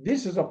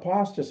 This is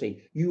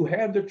apostasy. You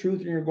have the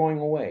truth and you're going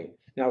away.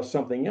 Now,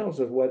 something else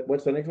is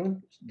what's the next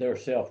one? Their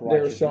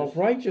self-righteousness. Their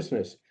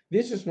self-righteousness.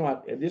 This is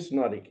not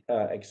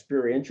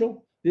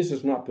experiential. This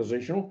is not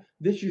positional.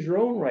 This is your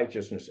own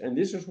righteousness. And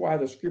this is why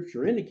the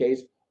scripture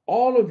indicates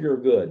all of your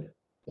good.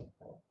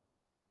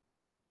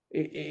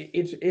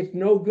 It's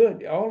no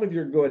good. All of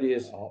your good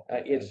is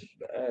it's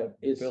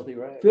filthy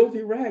rags.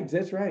 Filthy rags.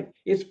 That's right.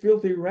 It's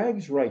filthy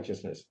rags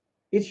righteousness.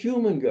 It's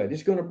human good.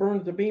 It's going to burn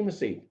at the bema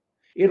seat.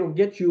 It'll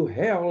get you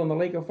hell in the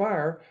lake of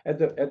fire at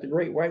the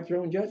great white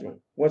throne judgment.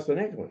 What's the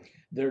next one?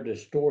 Their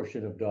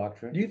distortion of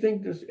doctrine. Do you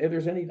think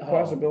there's any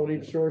possibility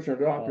of distortion of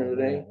doctrine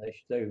today?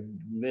 They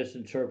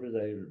misinterpret,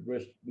 they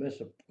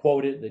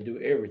misquote it, they do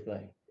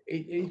everything.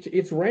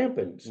 It's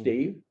rampant,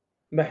 Steve.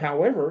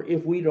 However,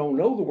 if we don't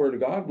know the Word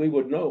of God, we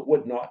would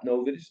not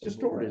know that it's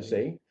distorted.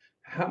 See,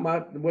 how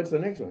about what's the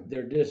next one?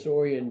 They're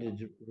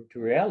disoriented to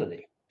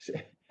reality.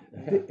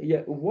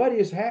 Yeah, what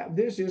is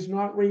this is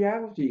not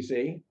reality.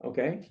 See,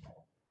 okay.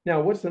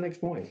 Now, what's the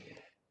next point?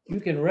 You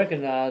can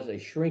recognize a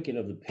shrinking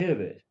of the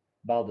pivot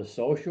by the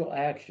social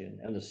action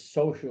and the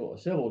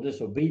civil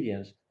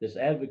disobedience that's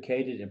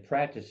advocated and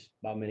practiced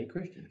by many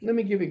Christians. Let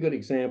me give you a good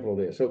example of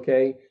this.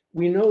 Okay,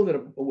 we know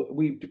that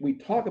we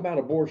talk about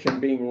abortion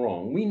being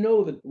wrong. We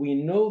know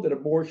that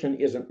abortion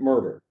isn't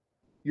murder.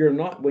 You're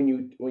not when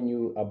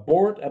you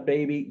abort a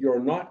baby, you're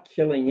not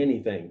killing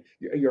anything.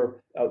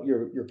 You're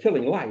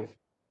killing life,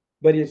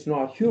 but it's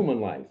not human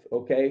life.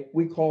 Okay,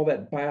 we call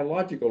that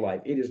biological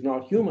life. It is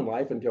not human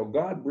life until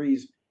God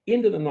breathes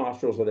into the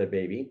nostrils of that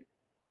baby,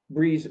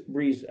 breathes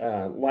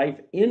life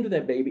into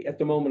that baby at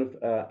the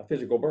moment of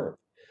physical birth.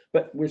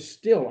 But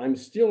I'm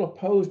still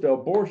opposed to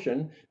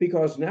abortion,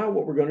 because now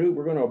what we're going to do,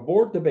 we're going to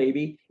abort the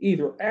baby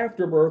either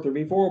after birth or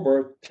before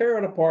birth, tear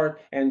it apart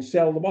and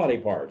sell the body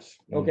parts.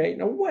 Okay.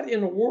 Now, what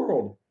in the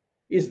world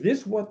is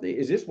this?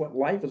 Is this what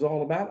life is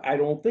all about? I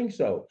don't think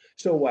so.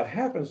 So what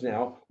happens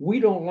now, we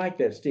don't like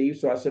that, Steve.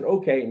 So I said,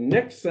 okay,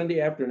 next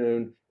Sunday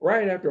afternoon,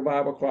 right after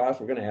Bible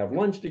class, we're going to have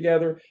lunch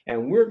together,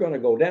 and we're going to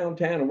go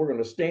downtown and we're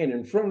going to stand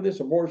in front of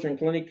this abortion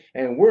clinic,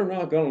 and we're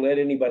not going to let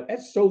anybody.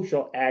 That's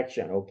social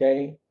action.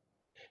 Okay.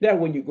 Now,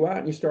 when you go out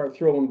and you start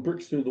throwing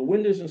bricks through the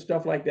windows and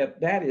stuff like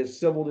that, that is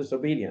civil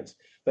disobedience.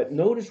 But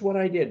notice what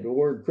I did, the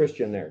word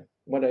Christian there.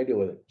 What did I do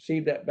with it? See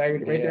that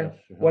right there?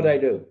 What did I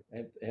do?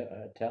 I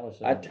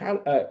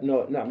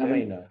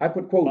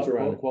put quotes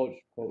around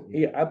it.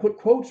 Yeah, I put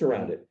quotes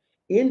around it,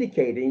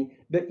 indicating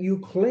that you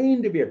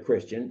claim to be a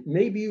Christian.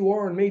 Maybe you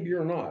are and maybe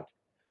you're not.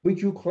 But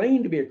you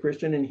claim to be a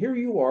Christian, and here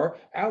you are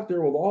out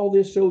there with all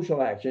this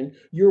social action.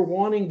 You're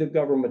wanting the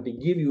government to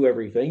give you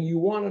everything. You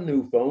want a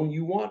new phone.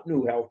 You want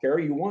new health care.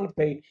 You want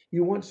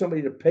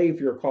somebody to pay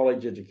for your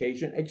college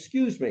education.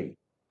 Excuse me.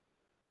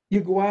 You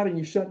go out and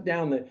you shut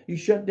down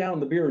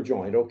the beer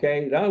joint,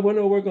 okay? Now, we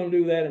know we're going to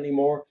do that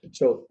anymore.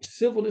 So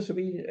civil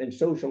disobedience and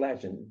social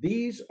action,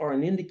 these are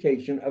an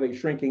indication of a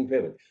shrinking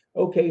pivot.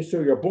 Okay,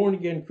 so you're a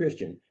born-again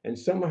Christian, and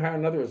somehow or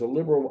another, as a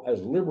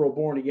liberal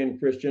born-again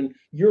Christian,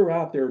 you're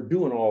out there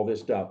doing all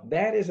this stuff.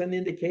 That is an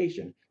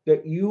indication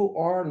that you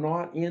are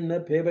not in the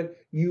pivot.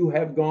 You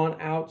have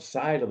gone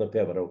outside of the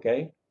pivot,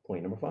 okay?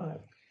 Point number 5.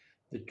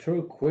 The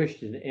true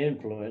Christian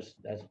influence,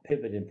 that's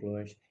pivot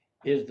influence,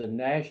 is the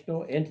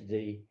national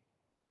entity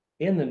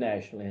in the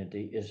national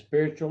entity is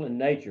spiritual in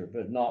nature,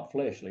 but not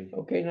fleshly.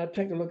 Okay, now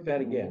take a look at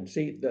that again.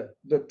 See,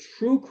 the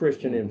true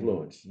Christian Mhm.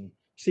 influence. Mhm.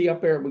 See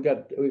up there, we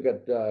got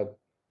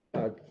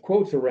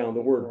quotes around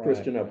the word Right,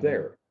 Christian up uh-huh.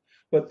 there.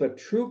 But the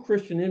true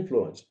Christian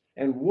influence,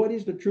 and what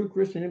is the true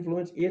Christian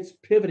influence? It's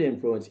pivot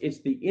influence.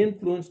 It's the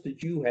influence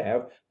that you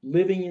have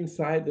living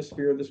inside the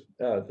sphere of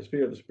the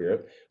sphere of the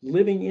Spirit,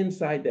 living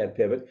inside that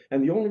pivot.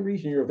 And the only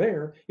reason you're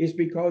there is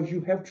because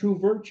you have true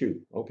virtue.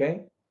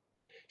 Okay,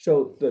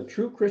 so the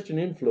true Christian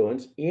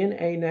influence in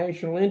a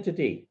national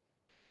entity,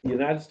 the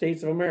United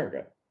States of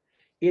America,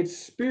 it's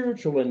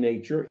spiritual in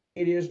nature.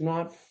 It is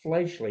not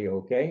fleshly.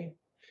 Okay.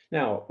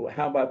 Now,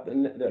 how about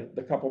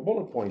the couple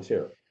bullet points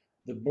here?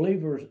 The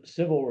believer's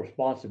civil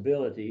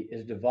responsibility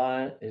is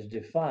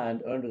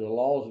defined under the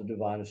laws of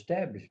divine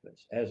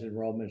establishments, as in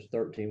Romans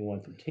 13,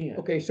 1 through 10.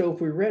 Okay, so if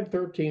we read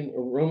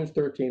Romans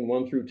 13,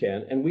 1 through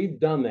 10, and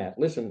we've done that.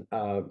 Listen,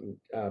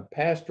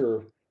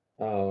 Pastor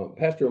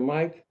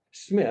Mike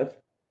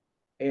Smith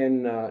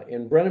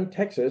in Brenham,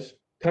 Texas,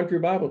 Country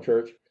Bible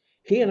Church,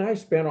 he and I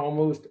spent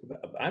almost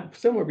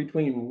somewhere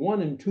between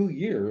 1 and 2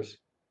 years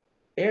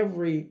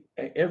every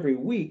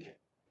week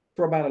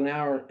for about an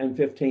hour and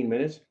 15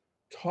 minutes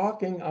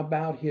talking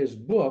about his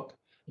book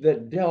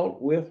that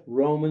dealt with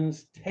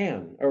Romans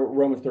 10 or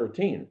Romans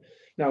 13.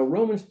 Now,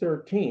 Romans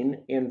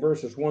 13 in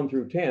verses 1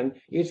 through 10,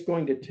 it's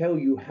going to tell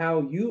you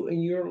how you in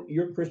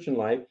your Christian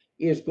life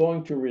is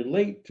going to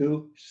relate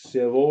to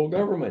civil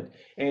government.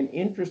 And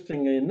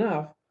interestingly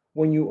enough,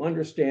 when you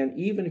understand,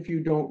 even if you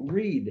don't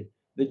read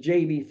the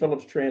J.B.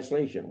 Phillips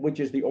translation,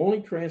 which is the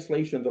only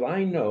translation that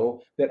I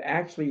know that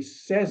actually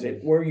says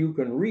it where you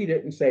can read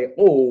it and say,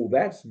 oh,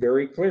 that's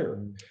very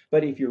clear.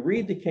 But if you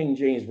read the King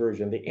James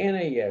Version, the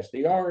NAS,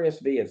 the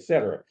RSV,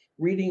 etc.,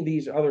 reading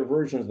these other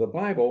versions of the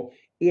Bible,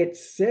 it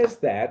says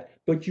that,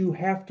 but you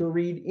have to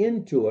read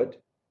into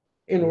it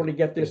in order to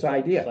get this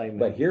idea.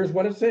 But here's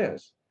what it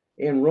says.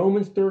 In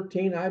Romans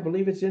 13, I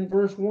believe it's in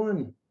verse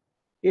 1.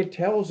 It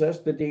tells us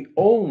that the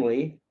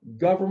only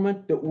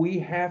government that we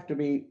have to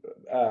be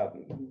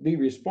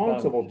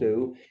responsible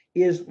to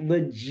is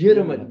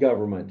legitimate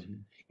government.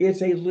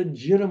 It's a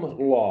legitimate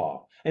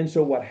law. And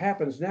so what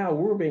happens now,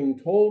 we're being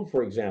told,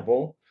 for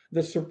example,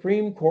 the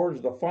Supreme Court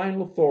is the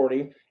final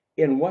authority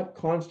in what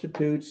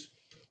constitutes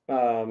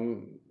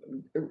real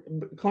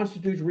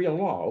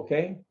law,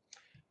 okay?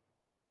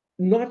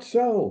 Not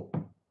so.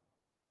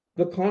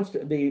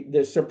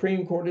 The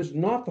Supreme Court is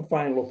not the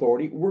final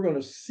authority. We're going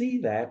to see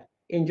that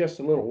in just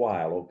a little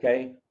while,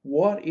 okay?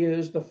 What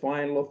is the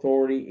final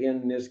authority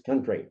in this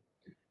country?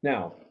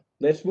 Now,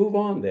 let's move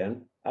on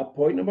then.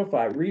 Point number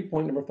 5. Read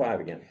point number 5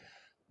 again.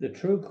 The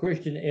true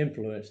Christian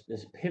influence,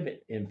 this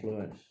pivot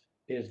influence,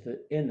 is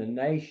in the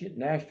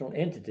national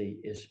entity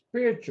is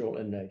spiritual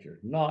in nature,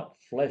 not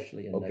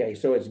fleshly in nature. Okay,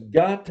 so it's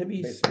got to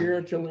be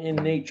spiritual in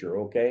nature,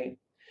 okay?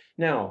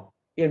 Now,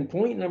 in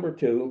point number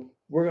 2,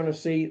 we're going to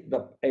see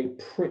a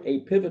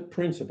pivot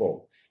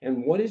principle.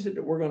 And what is it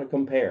that we're going to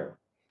compare?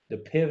 The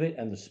pivot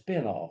and the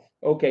spin-off.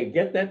 Okay,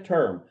 get that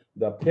term,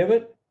 the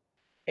pivot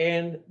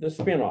and the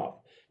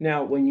spin-off.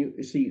 Now, when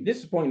you see, this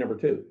is point number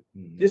 2.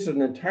 This is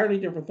an entirely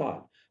different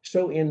thought.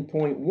 So in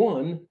point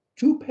 1,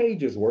 2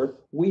 pages worth,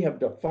 we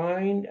have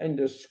defined and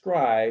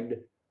described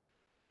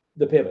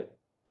the pivot.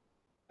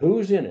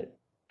 Who's in it?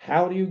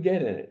 How do you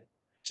get in it?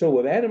 So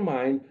with that in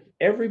mind,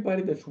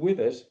 everybody that's with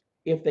us,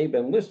 if they've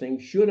been listening,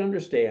 should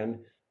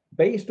understand,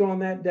 based on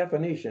that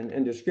definition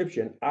and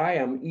description, I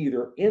am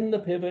either in the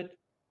pivot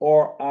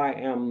or I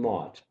am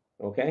not,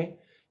 okay?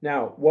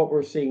 Now, what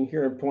we're seeing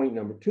here in point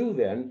number 2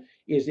 then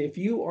is if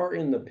you are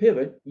in the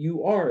pivot,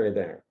 you are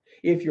there.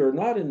 If you're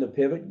not in the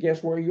pivot,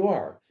 guess where you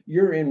are?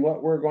 You're in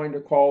what we're going to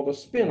call the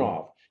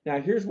spin-off.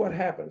 Now, here's what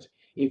happens.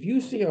 If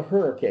you see a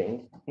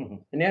hurricane,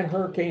 and that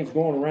hurricane's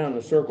going around in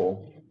a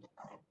circle,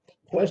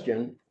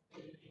 question,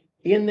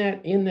 in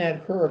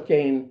that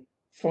hurricane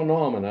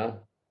phenomena,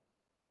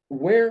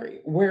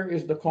 where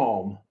is the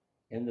calm?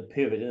 In the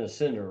pivot, in the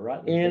center,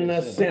 right? In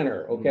the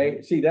center,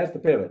 okay? See, that's the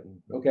pivot,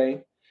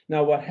 okay?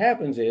 Now, what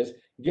happens is,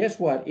 guess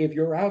what? If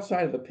you're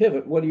outside of the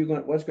pivot,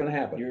 what's going to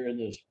happen? You're in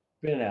the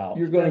spin out.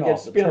 You're going to get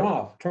spin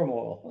off.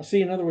 Turmoil.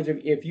 See, in other words,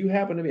 if you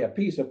happen to be a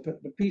piece of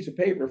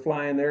paper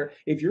flying there,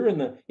 if you're in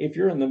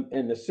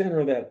the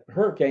center of that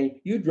hurricane,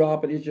 you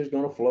drop it, it's just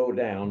going to flow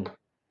down.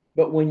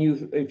 But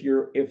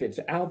if it's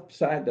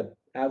outside the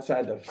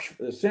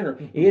center,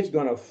 it's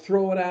going to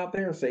throw it out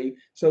there. See,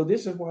 so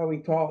this is why we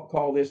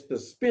call this the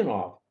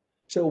spin-off.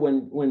 So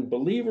when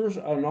believers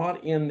are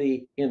not in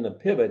the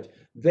pivot,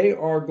 they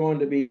are going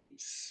to be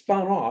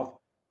spun off.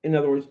 In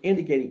other words,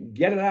 indicating,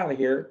 get it out of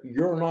here.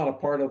 You're not a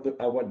part of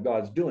what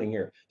God's doing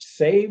here.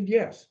 Saved,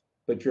 yes,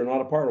 but you're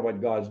not a part of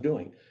what God's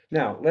doing.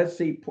 Now, let's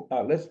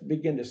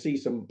begin to see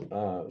some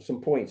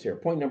points here.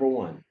 Point number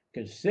 1.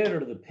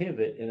 Consider the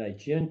pivot in a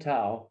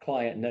Gentile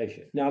client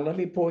nation. Now, let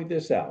me point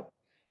this out.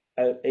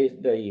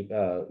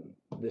 The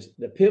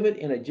pivot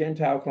in a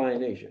Gentile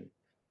client nation.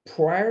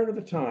 Prior to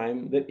the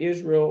time that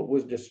Israel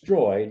was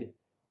destroyed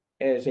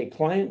as a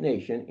client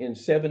nation in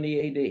 70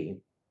 AD,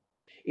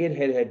 It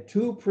had had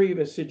two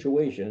previous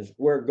situations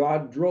where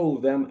God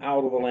drove them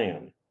out of the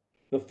land.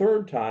 The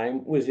third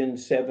time was in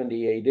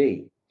 70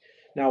 AD.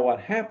 Now, what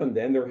happened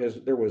then,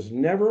 there was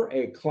never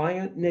a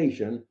client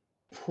nation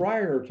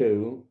prior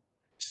to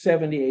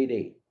 70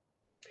 AD.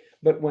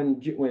 But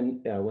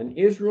when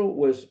Israel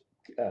was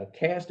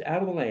cast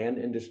out of the land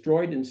and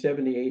destroyed in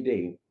 70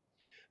 AD,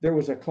 there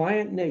was a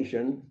client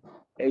nation,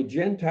 a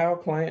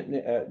Gentile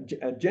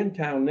a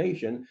Gentile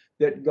nation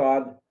that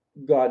God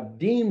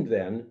deemed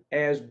then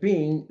as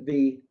being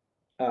the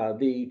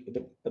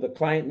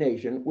client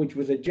nation, which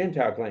was a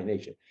Gentile client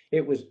nation.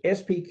 It was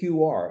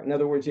SPQR. In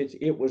other words,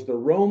 it was the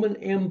Roman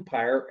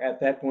Empire at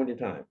that point in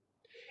time,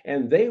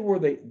 and they were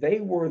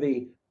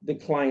the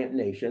client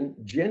nation,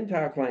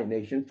 Gentile client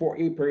nation, for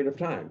a period of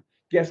time.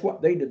 Guess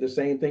what? They did the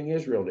same thing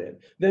Israel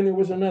did. Then there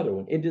was another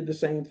one. It did the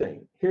same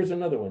thing. Here's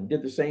another one.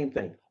 Did the same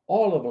thing.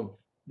 All of them.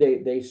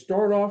 They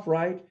start off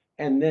right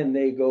and then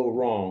they go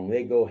wrong.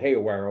 They go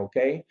haywire.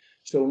 Okay.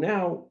 So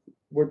now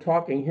we're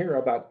talking here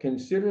about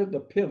consider the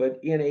pivot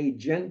in a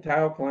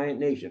Gentile client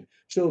nation.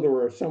 So there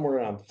were somewhere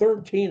around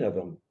 13 of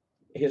them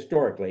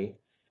historically,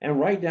 and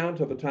right down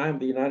to the time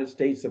of the United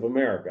States of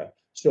America.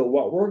 So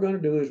what we're going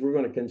to do is we're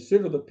going to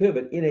consider the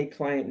pivot in a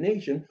client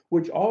nation,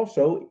 which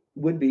also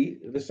would be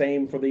the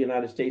same for the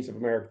United States of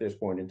America at this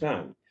point in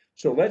time.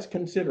 So let's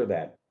consider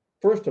that.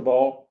 First of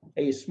all,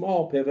 a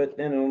small pivot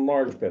and an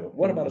enlarged pivot.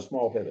 What about a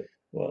small pivot?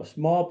 Well, a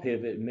small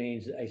pivot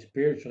means a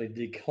spiritually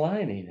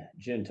declining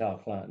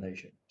Gentile client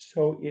nation.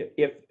 So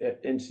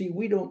and see,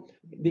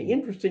 the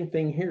interesting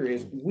thing here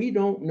is we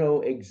don't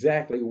know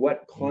exactly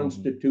what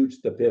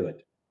constitutes the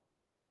pivot.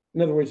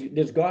 In other words,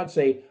 does God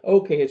say,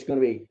 okay, it's going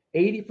to be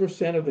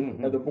 80% of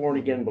the born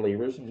again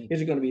believers?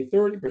 Is it going to be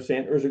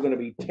 30%, or is it going to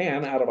be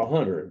 10 out of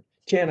 100,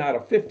 10 out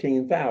of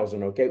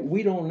 15,000? Okay,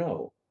 we don't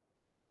know.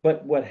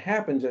 But what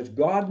happens is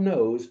God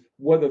knows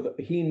whether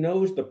he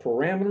knows the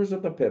parameters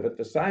of the pivot,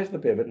 the size of the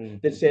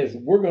pivot that says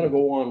we're going to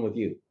go on with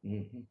you.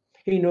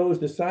 He knows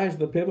the size of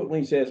the pivot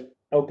when he says,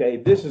 okay,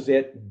 this is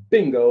it,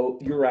 bingo,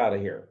 you're out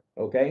of here.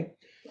 Okay.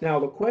 Now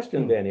the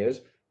question then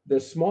is, the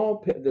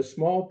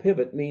small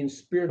pivot means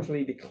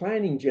spiritually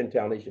declining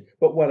Gentile nation,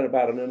 but what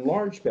about an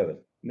enlarged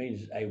pivot?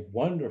 Means a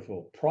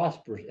wonderful,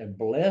 prosperous, and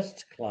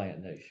blessed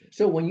client nation.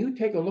 So when you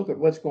take a look at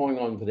what's going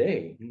on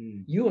today,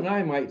 you and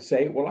I might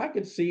say, well, I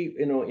could see,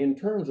 in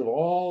terms of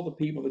all the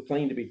people that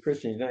claim to be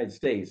Christian in the United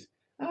States,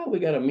 we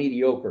got a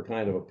mediocre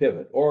kind of a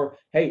pivot, or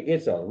hey,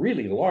 it's a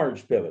really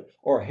large pivot,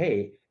 or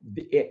hey,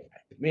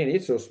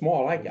 it's so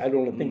small, I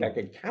don't think I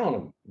could count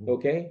them.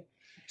 Okay.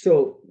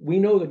 So we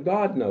know that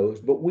God knows,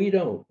 but we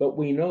don't. But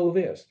we know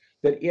this,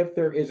 that if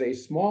there is a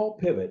small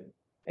pivot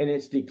and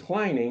it's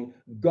declining,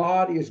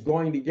 God is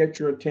going to get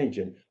your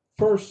attention.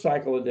 First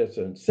cycle of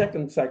discipline,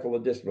 second cycle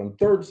of discipline,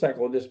 third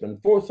cycle of discipline,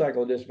 fourth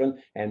cycle of discipline,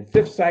 and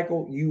fifth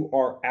cycle, you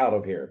are out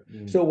of here.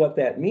 So what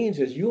that means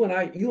is you and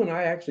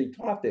I actually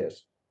taught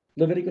this.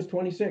 Leviticus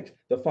 26,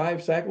 the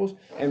 5 cycles.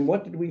 And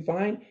what did we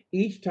find?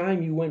 Each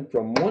time you went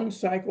from one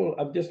cycle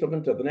of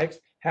discipline to the next,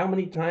 how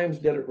many times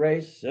did it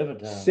raise? 7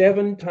 times.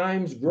 7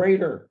 times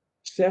greater.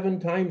 7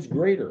 times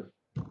greater.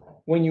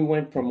 When you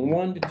went from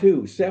 1 to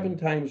 2, 7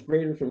 times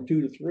greater from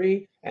 2 to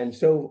 3, and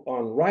so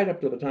on right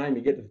up to the time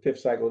you get to the 5th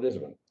cycle of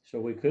discipline. So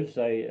we could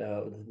say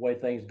the way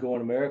things go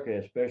in America,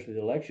 especially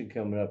the election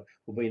coming up,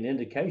 will be an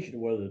indication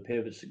of whether the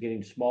pivot's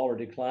getting smaller,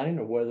 declining,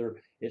 or whether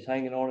it's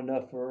hanging on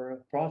enough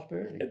for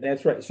prosperity.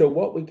 That's right. So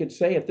what we could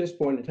say at this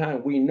point in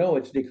time, we know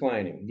it's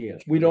declining.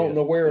 Yes. We don't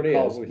know where it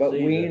is, but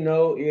we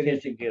know it is.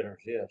 Attention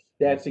getters, yes.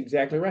 That's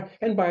exactly right.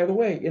 And by the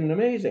way, isn't it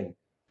amazing?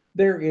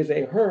 There is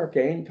a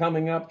hurricane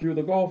coming up through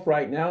the Gulf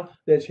right now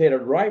that's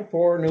headed right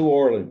for New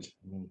Orleans.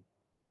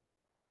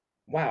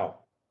 Wow.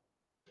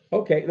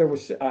 Okay, there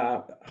was,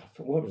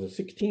 what was it,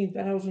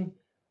 16,000?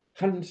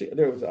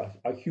 There was a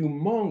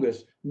humongous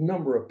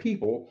number of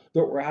people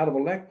that were out of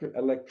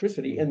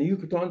electricity in the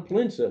Yucatan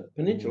Peninsula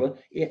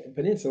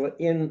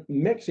in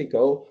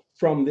Mexico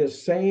from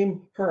this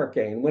same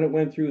hurricane when it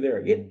went through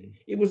there.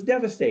 It was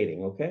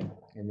devastating, okay?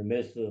 In the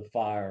midst of the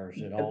fires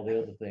and all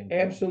the other things.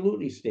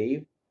 Absolutely,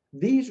 Steve.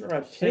 These are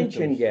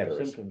attention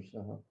getters. Symptoms.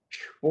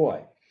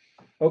 Boy.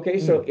 Okay,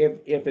 so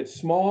if it's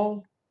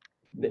small,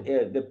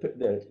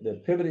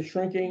 the pivot is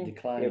shrinking.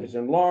 Declining. If it's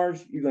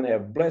enlarged, you're going to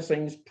have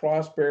blessings,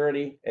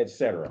 prosperity,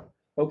 etc.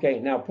 Okay,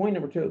 now point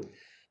number 2.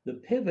 The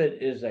pivot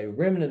is a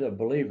remnant of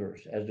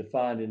believers, as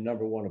defined in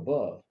number 1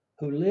 above,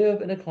 who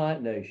live in a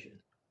client nation.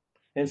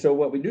 And so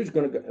what we do is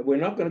we're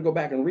not going to go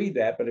back and read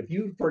that, but if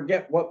you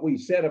forget what we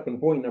set up in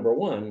point number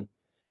 1,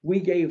 we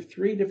gave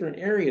 3 different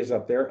areas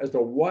up there as to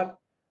what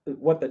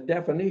the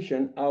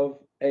definition of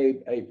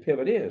a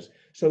pivot is.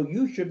 So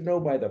you should know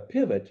by the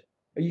pivot,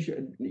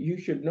 you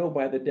should know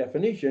by the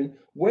definition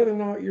whether or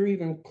not you're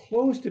even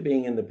close to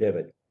being in the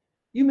pivot.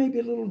 You may be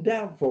a little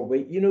doubtful,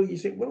 but you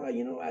say, well,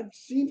 it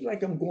seems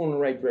like I'm going in the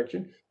right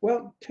direction.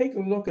 Well, take a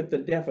look at the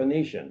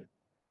definition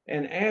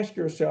and ask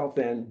yourself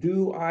then,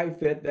 do I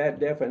fit that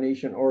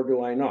definition or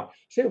do I not?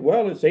 Say,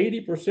 well, it's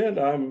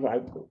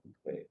 80%.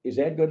 Is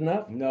that good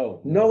enough? No.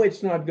 No,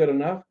 it's not good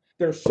enough.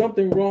 there's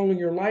something wrong in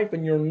your life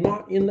and you're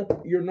not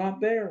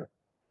there.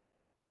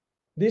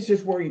 This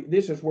is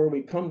where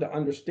we come to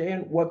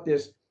understand what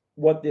this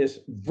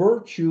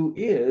virtue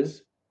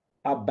is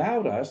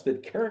about us,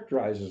 that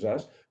characterizes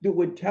us, that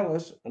would tell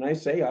us, and I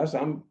say us,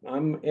 I'm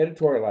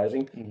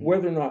editorializing,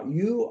 whether or not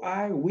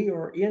we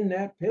are in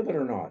that pivot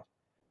or not.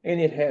 And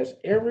it has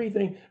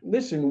everything.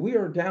 Listen, we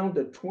are down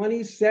to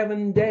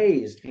 27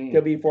 days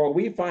before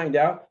we find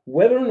out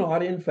whether or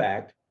not, in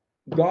fact,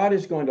 God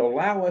is going to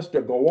allow us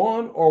to go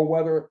on, or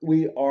whether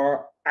we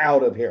are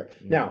out of here.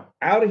 Now,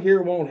 out of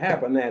here won't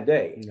happen that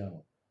day.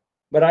 No.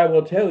 But I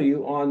will tell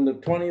you, on the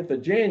 20th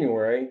of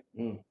January,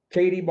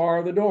 Katie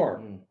barred the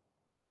door.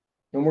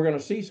 And we're going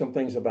to see some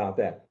things about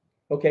that.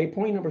 Okay,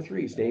 point number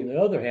 3, Steve. On the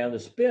other hand, the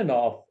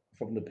spinoff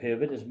from the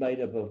pivot is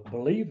made up of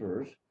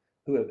believers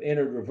who have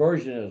entered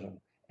reversionism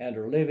and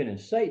are living in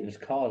Satan's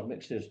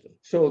cosmic system.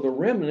 So the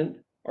remnant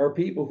are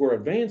people who are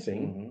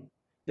advancing.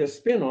 The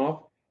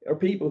spinoff are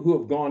people who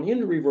have gone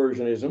into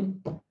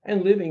reversionism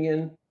and living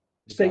in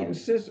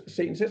Satan's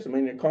system,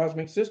 in the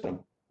cosmic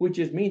system, which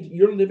means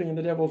you're living in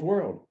the devil's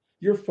world.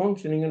 You're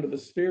functioning under the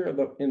sphere of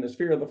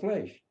the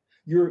flesh.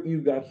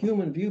 You've got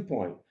human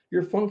viewpoint.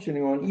 You're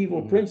functioning on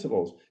evil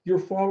principles. You're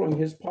following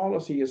his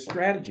policy, his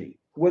strategy,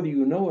 whether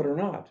you know it or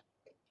not.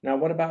 Now,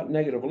 what about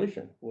negative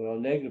volition? Well,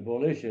 negative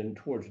volition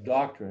towards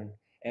doctrine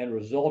and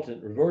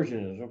resultant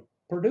reversionism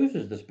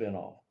produces the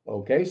spinoff.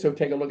 Okay, so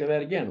take a look at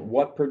that again.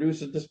 What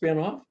produces the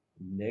spinoff?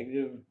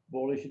 Negative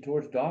volition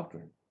towards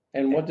doctrine.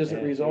 And what does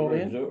it result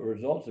in? It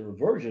results in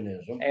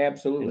reversionism.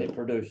 Absolutely. And it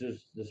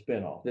produces the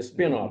spinoff. The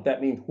spinoff.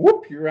 That means,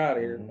 whoop, you're out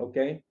of here.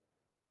 Okay.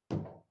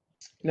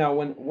 Now,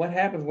 what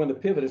happens when the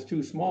pivot is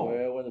too small?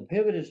 Well, when the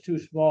pivot is too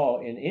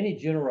small in any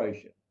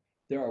generation,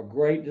 there are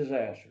great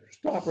disasters.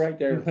 Stop right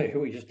there.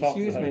 We just talked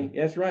Excuse about me. it.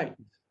 That's right.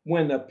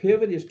 When the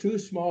pivot is too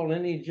small in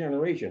any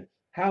generation,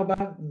 how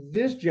about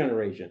this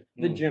generation,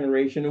 the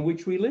generation in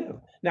which we live?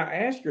 Now,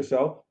 ask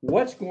yourself,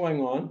 what's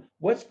going on?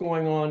 What's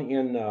going on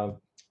in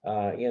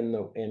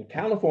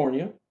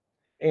California,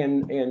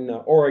 in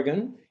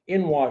Oregon,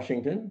 in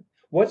Washington?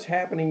 What's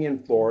happening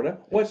in Florida?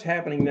 What's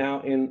happening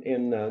now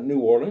in New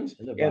Orleans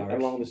and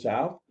along the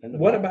South? And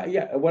What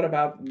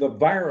about the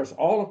virus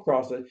all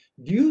across it?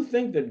 Do you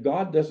think that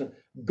God doesn't?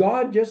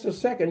 God, just a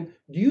second.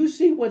 Do you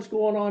see what's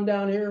going on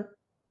down here?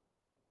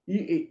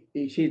 He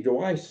said, do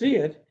I see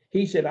it?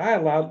 He said, I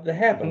allowed it to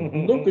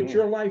happen. Look at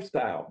your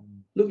lifestyle.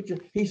 Look at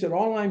he said,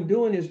 all I'm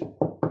doing is,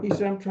 he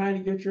said, I'm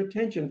trying to get your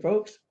attention,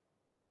 folks.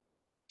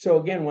 So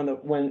again,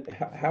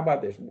 how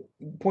about this?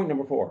 Point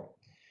number 4.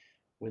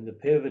 When the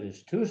pivot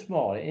is too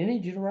small in any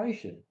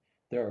generation,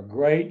 there are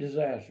great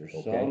disasters.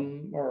 Okay.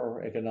 Some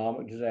are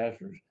economic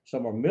disasters,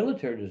 some are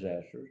military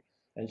disasters,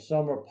 and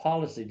some are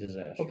policy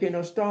disasters. Okay,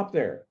 now stop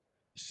there.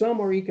 Some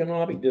are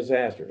economic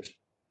disasters.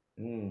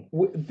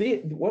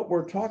 What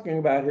we're talking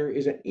about here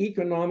is an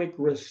economic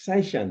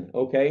recession,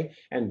 okay?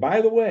 And by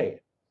the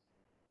way,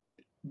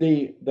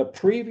 the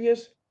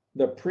previous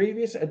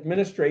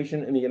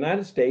administration in the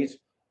United States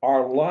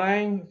are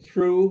lying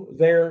through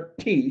their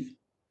teeth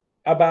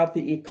about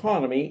the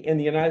economy in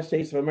the United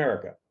States of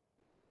America.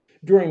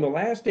 During the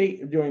last 8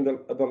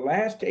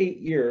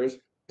 years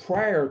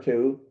prior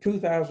to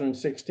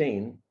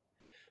 2016,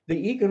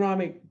 the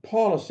economic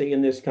policy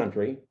in this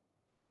country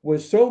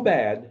was so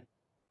bad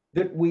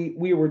that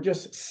we were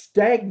just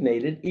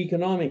stagnated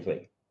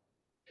economically.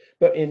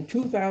 But in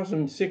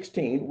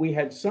 2016, we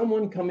had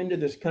someone come into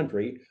this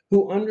country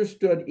who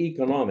understood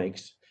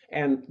economics,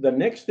 and the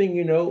next thing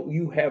you know,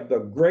 you have the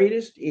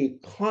greatest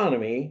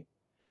economy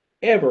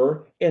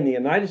ever in the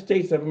United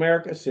States of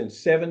America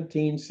since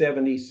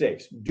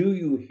 1776. Do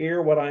you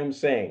hear what I'm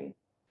saying?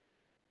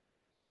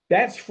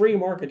 That's free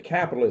market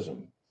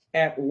capitalism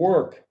at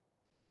work.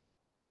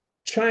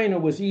 China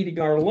was eating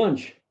our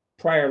lunch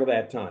prior to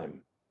that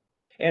time.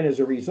 And as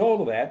a result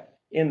of that,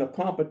 in the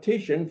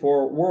competition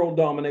for world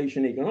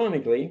domination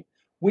economically,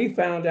 we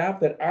found out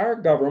that our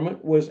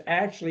government was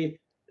actually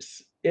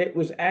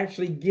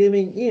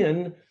giving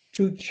in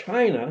to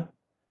China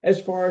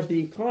as far as the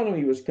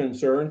economy was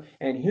concerned.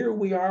 And here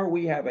we are,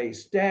 we have a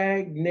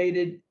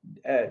stagnated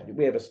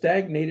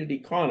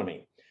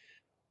economy.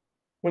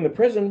 When the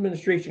present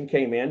administration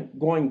came in,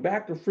 going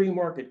back to free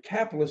market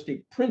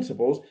capitalistic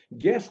principles,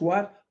 guess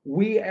what?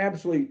 We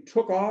absolutely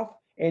took off,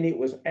 and it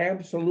was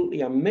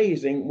absolutely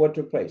amazing what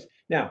took place.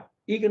 Now,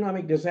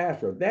 economic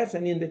disaster, that's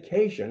an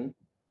indication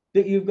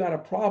that you've got a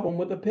problem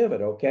with the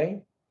pivot,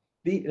 okay?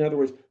 In other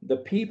words, the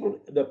people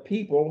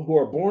who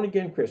are born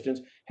again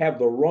Christians have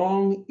the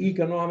wrong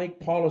economic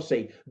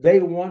policy. They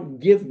want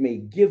give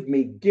me,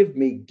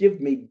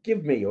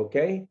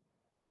 okay?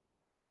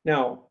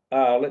 Now,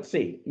 let's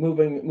see,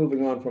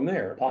 moving on from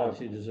there.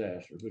 Policy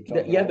disaster.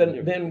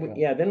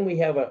 Then we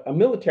have a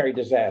military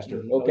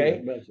disaster,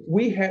 okay?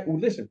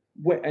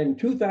 In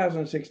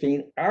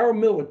 2016, our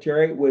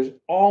military was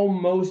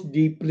almost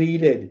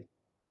depleted.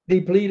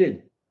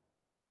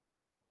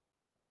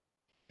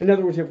 In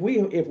other words, if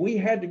we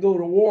had to go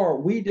to war,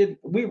 we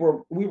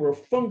were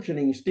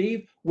functioning,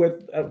 Steve,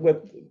 with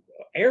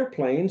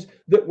airplanes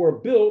that were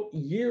built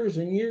years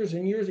and years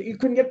and years. You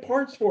couldn't get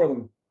parts for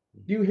them.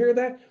 Do you hear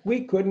that?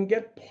 We couldn't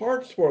get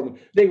parts for them.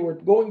 They were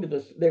going to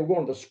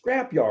the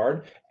scrap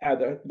yard,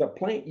 the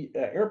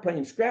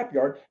airplane scrap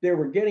yard. They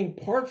were getting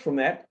parts from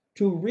that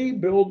to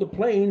rebuild the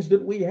planes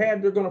that we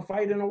had. They're going to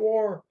fight in a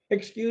war.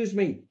 Excuse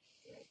me.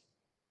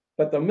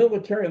 But the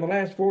military in the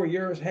last 4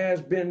 years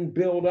has been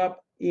built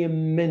up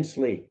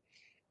immensely.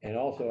 And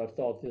also, I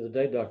thought the other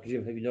day, Dr.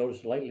 Jim, have you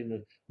noticed lately in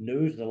the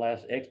news, the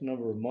last X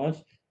number of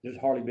months, there's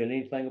hardly been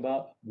anything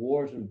about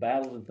wars and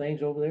battles and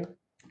things over there?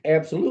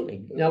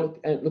 Absolutely. Now,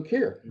 look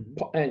here.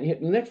 Mhm. And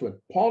hit the next one,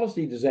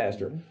 policy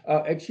disaster.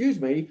 Mhm. Excuse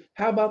me,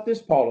 how about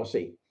this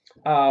policy?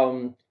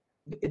 You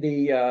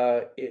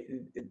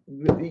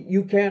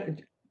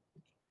can't,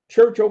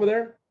 church over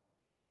there,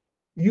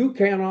 you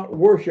cannot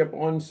worship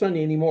on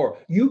Sunday anymore.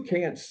 You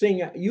can't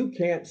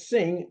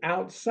sing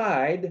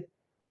outside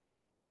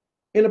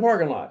in the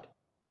parking lot.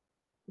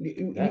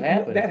 That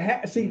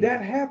happens. See,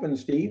 that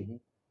happens, Steve. Mhm.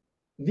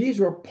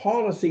 These are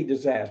policy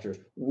disasters,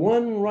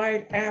 one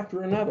right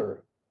after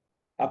another.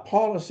 A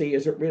policy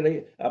isn't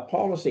really a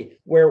policy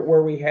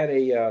where we had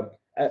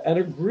an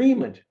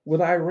agreement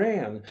with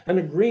Iran, an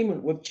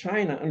agreement with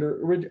China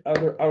under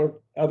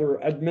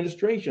other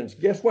administrations.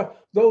 Guess what?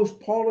 Those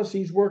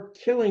policies were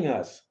killing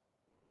us.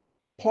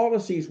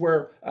 Policies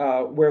where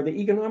the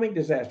economic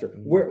disaster,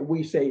 where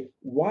we say,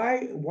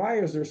 why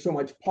is there so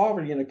much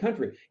poverty in the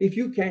country? If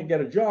you can't get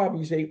a job,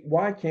 you say,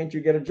 why can't you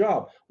get a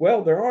job?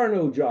 Well, there are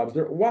no jobs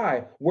there.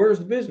 Why? Where's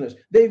the business?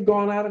 They've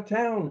gone out of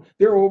town.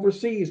 They're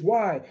overseas.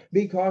 Why?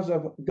 Because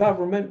of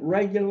government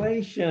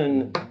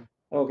regulation.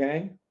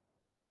 Okay.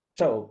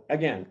 So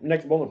again,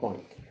 next bullet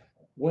point.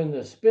 When the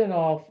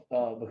spinoff,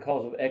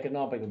 because of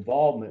economic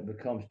involvement,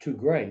 becomes too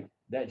great,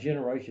 that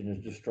generation is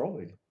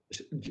destroyed.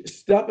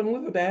 Stop and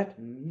look at that.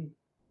 Mhm.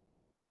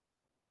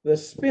 The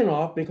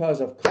spinoff because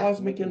of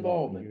cosmic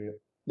involvement. Yeah.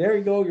 There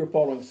you go. You're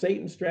following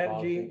Satan's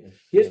strategy, Policy.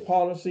 his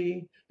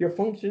policy. You're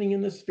functioning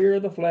in the sphere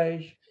of the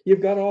flesh. You've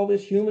got all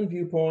this human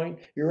viewpoint.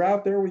 You're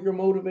out there with your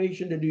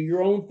motivation to do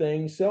your own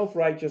thing,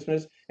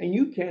 self-righteousness, and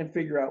you can't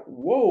figure out,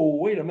 whoa,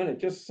 wait a minute,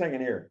 just a second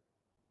here.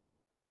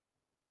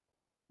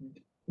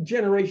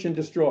 Generation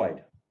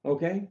destroyed.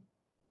 Okay.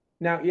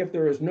 Now, if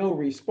there is no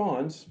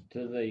response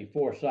to the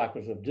 4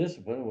 cycles of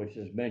discipline, which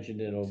is mentioned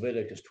in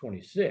Leviticus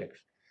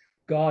 26,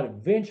 God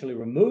eventually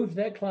removes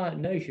that client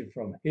nation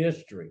from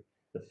history,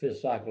 the 5th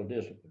cycle of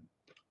discipline.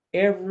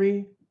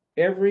 Every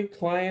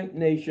client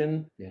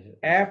nation Yes.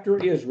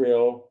 after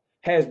Israel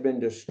has been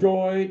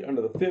destroyed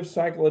under the 5th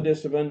cycle of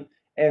discipline,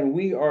 and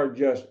we are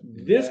just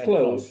this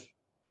close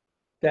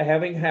to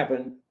having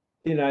happened in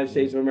the United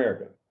States of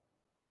America.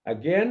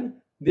 Again,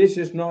 this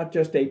is not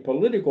just a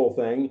political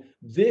thing.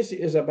 This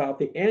is about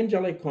the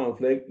angelic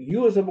conflict,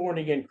 you as a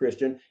born-again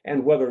Christian,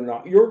 and whether or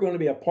not you're going to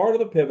be a part of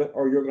the pivot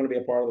or you're going to be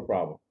a part of the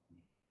problem.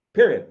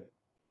 Period.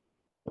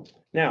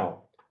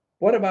 Now,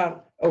 what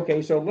about,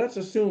 okay, so let's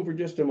assume for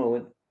just a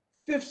moment,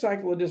 5th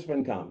cycle of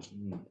discipline comes.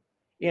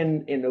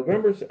 On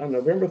November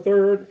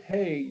 3rd,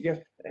 hey, yes,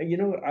 you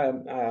know what,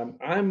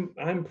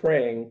 I'm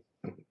praying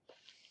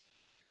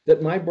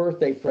that my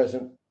birthday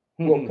present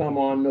will come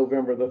on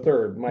November the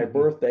 3rd. My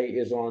birthday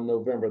is on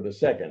November the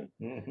 2nd.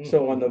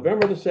 So on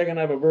November the 2nd,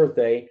 I have a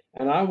birthday,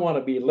 and I want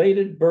a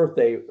belated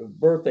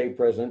birthday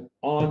present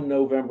on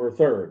November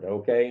 3rd,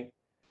 okay?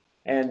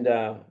 And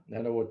I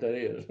know what that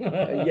is.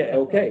 yeah,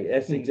 okay,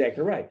 that's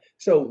exactly right.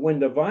 So when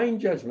divine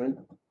judgment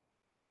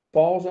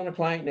falls on a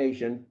client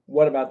nation,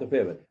 what about the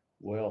pivot?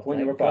 Well, Point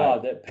thank number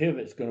God 5. that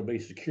pivot's going to be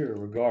secure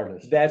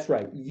regardless. That's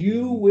right.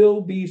 You will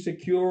be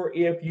secure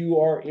if you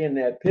are in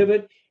that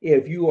pivot.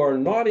 If you are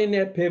not in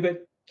that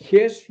pivot,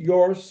 kiss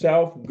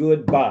yourself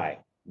goodbye.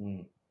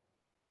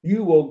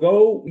 You will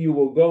go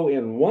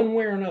in one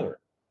way or another.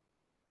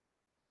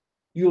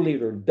 You'll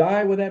either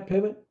die with that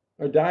pivot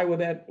or die with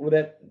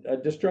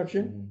that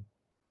destruction.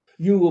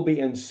 You will be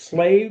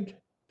enslaved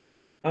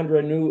under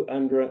a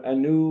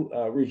new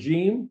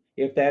regime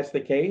if that's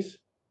the case.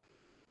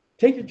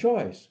 Take your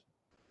choice.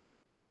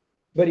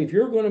 But if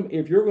you're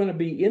going to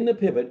be in the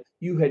pivot,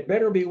 you had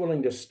better be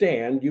willing to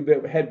stand. You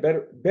had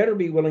better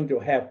be willing to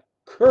have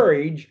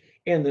courage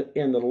in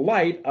the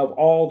light of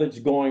all that's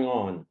going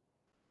on.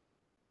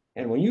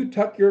 And when you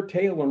tuck your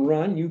tail and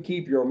run, you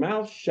keep your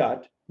mouth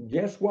shut.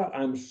 Guess what?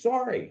 I'm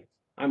sorry.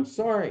 I'm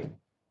sorry.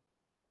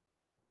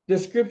 The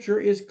scripture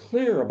is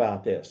clear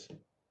about this.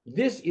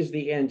 This is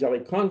the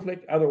angelic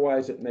conflict.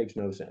 Otherwise, it makes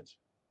no sense.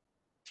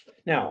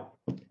 Now,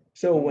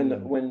 so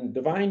when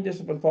divine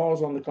discipline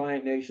falls on the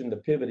client nation, the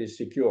pivot is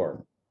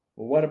secure.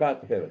 Well, what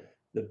about the pivot?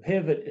 The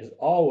pivot is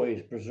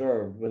always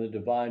preserved when the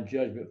divine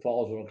judgment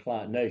falls on a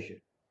client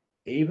nation,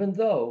 even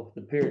though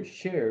the period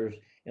shares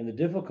in the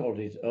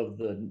difficulties of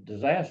the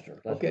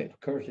disaster. That's Okay.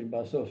 cursing by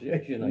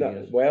association, I No,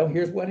 guess. well,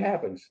 here's what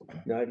happens.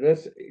 Now,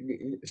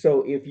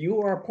 so if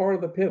you are part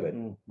of the pivot,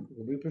 Will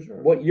be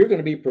preserved. what you're going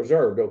to be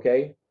preserved,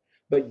 okay?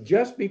 But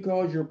just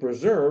because you're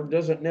preserved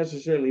doesn't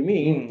necessarily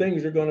mean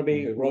things are going to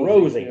be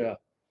rosy. Yeah.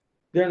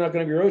 They're not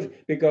going to be rosy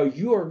because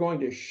you are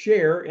going to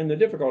share in the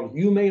difficulty.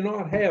 You may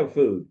not have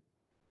food.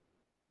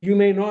 You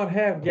may not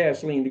have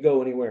gasoline to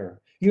go anywhere.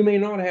 You may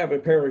not have a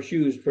pair of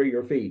shoes for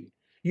your feet.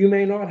 You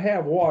may not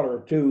have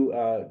water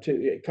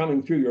to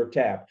coming through your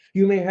tap.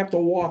 You may have to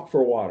walk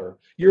for water.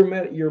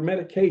 Your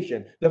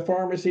medication, the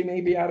pharmacy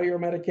may be out of your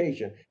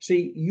medication.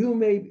 See,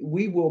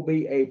 we will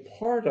be a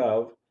part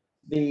of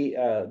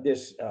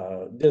this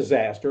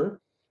disaster.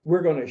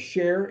 We're going to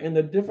share in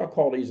the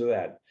difficulties of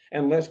that,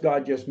 unless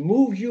God just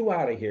moves you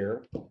out of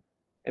here,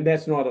 and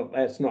that's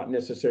not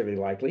necessarily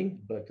likely.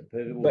 But the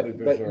pivot will be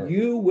But preserved.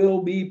 you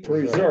will be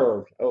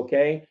preserved.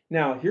 Okay.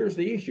 Now here's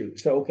the issue.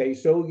 So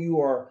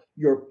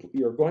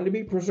you're going to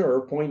be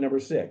preserved. Point number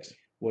 6.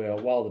 Well,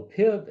 while the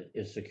pivot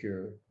is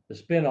secure, the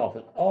spinoff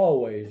is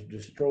always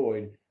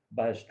destroyed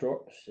by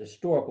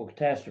historical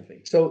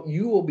catastrophe. So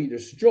you will be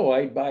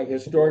destroyed by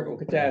historical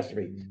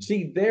catastrophe.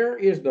 See, there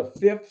is the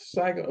 5th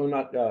cycle. Oh,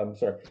 not. I'm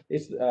sorry.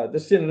 It's the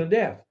sin of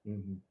death.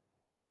 Mhm.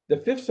 The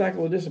 5th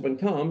cycle of discipline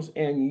comes,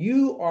 and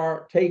you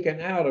are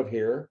taken out of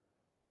here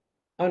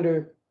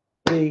under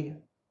the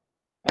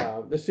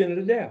sin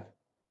of death.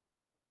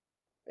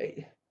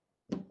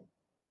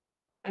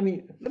 I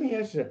mean, let me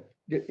ask you,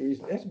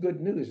 that's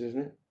good news, isn't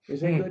it?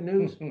 Is that good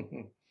news?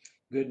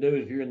 Good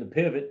news if you're in the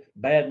pivot,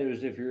 bad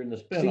news if you're in the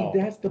See, spinoff.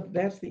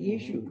 that's the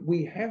issue.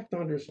 We have to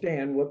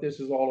understand what this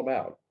is all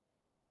about.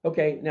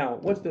 Okay, now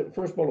what's the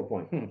first bullet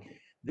point?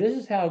 This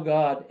is how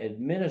God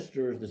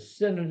administers the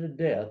sentence of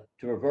death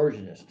to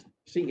reversionist.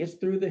 See, it's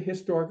through the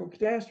historical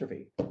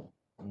catastrophe.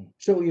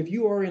 So if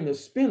you are in the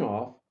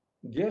spinoff,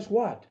 guess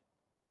what?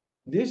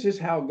 This is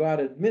how God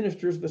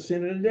administers the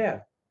sin of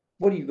death.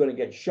 What are you going to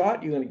get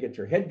shot? You're going to get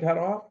your head cut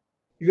off?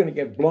 You're going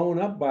to get blown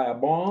up by a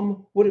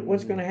bomb?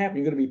 What's going to happen?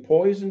 You're going to be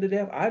poisoned to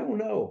death? I don't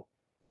know.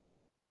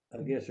 I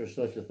guess there's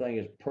such a thing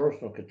as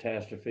personal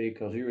catastrophe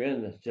because you're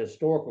in the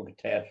historical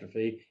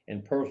catastrophe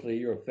and personally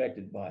you're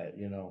affected by it,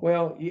 you know.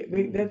 Well, yeah,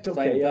 that's Same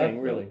okay.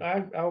 thing, really.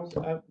 I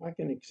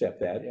can accept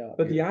that. Yeah,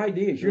 But the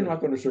idea is you're not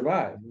going to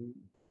survive. Mhm.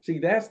 See,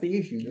 that's the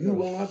issue. You're You gonna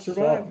will not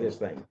survive suffer. this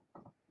thing.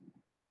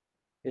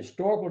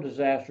 Historical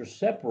disaster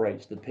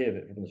separates the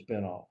pivot from the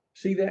spinoff.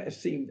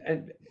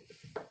 And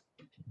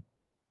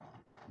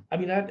I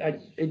mean,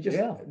 it just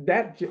Yeah.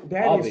 that is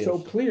so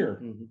Obvious. clear.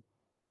 Mhm.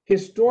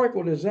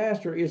 Historical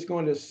disaster is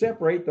going to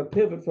separate the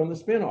pivot from the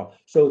spinoff.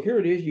 So here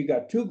it is. You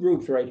got two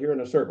groups right here in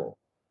a circle.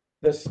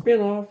 The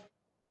spinoff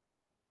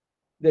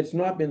that's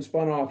not been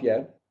spun off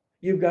yet.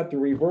 You've got the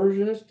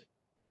reversionist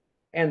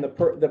and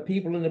the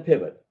people in the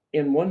pivot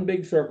in one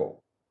big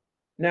circle.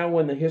 Now,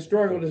 when the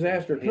historical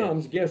disaster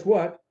comes, guess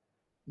what?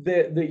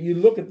 You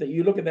look at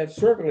that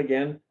circle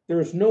again.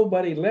 There's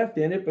nobody left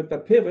in it but the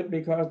pivot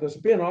because the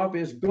spinoff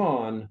is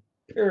gone.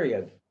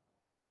 Period.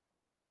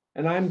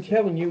 And I'm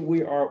telling you,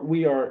 we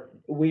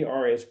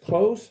are as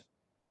close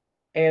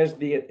as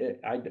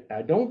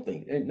I don't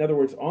think. In other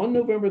words, on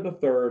November the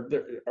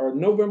 3rd or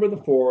November the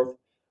 4th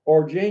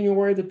or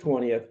January the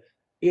 20th,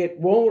 it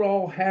won't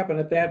all happen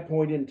at that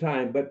point in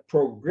time. But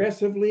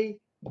progressively,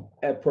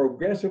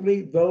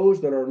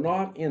 those that are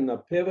not in the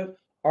pivot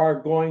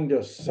are going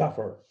to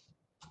suffer,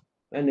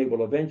 and they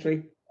will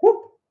eventually,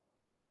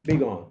 be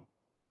gone.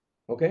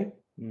 Okay.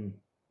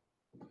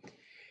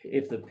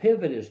 If the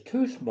pivot is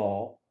too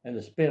small and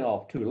the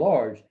spinoff too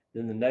large,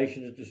 then the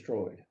nation is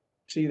destroyed.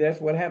 See, that's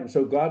what happens.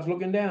 So God's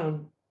looking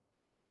down,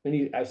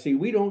 and I see.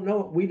 We don't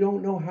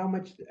know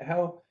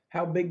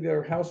how big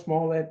or how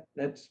small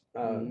that's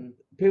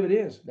pivot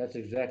is. That's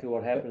exactly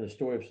what happened in the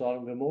story of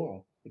Sodom and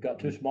Gomorrah. It got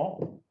too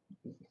small,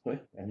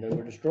 and they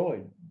were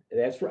destroyed.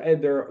 That's right.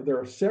 And there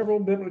are several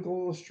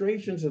biblical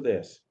illustrations of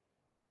this.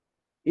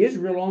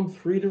 Israel on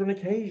 3 different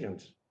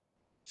occasions.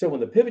 So when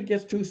the pivot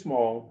gets too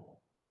small,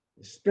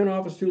 the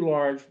spinoff is too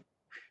large,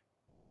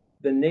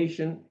 the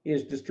nation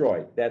is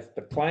destroyed. That's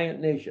the client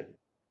nation.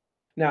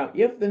 Now,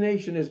 if the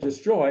nation is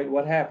destroyed,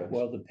 what happens?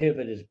 Well, the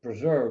pivot is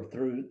preserved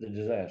through the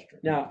disaster.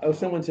 Now, if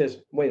someone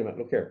says, "Wait a minute,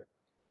 look here,"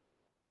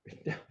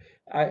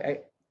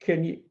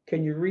 can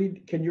you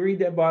read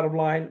that bottom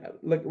line?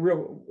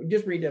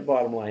 Just read that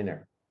bottom line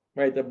there,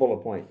 right? The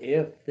bullet point.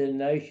 If the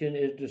nation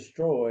is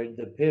destroyed,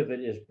 the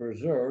pivot is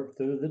preserved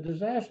through the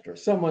disaster.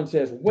 Someone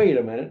says, "Wait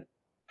a minute.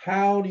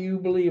 How do you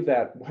believe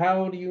that?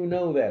 How do you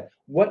know that?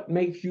 What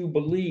makes you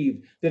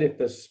believe that if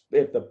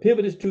the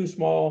pivot is too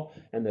small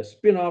and the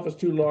spinoff is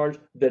too large,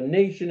 the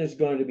nation is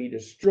going to be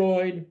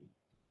destroyed?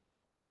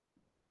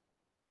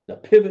 The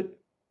pivot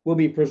will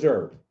be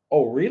preserved."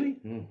 Oh, really?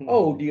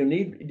 Oh, do you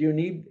need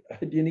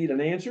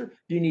an answer?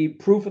 Do you need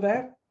proof of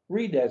that?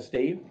 Read that,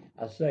 Steve.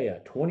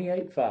 Isaiah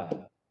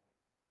 28:5.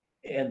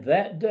 And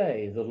that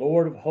day the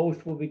Lord of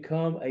hosts will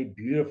become a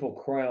beautiful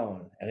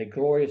crown and a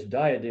glorious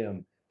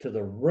diadem to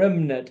the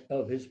remnant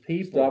of his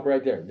people. Stop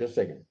right there, just a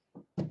second.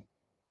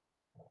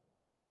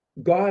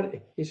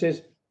 God, he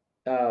says,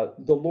 the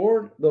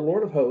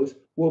Lord of hosts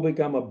will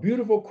become a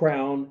beautiful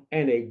crown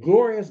and a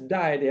glorious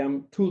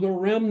diadem to the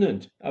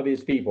remnant of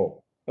his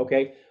people.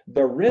 Okay,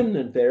 the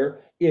remnant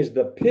there is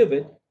the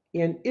pivot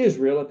in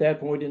Israel at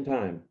that point in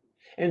time,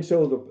 and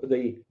so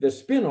the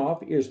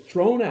spinoff is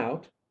thrown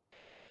out,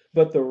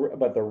 but the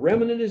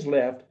remnant is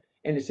left,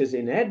 and it says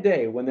in that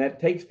day when that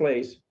takes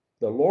place,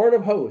 the Lord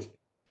of hosts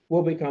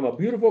will become a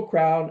beautiful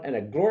crown and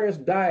a glorious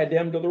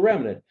diadem to the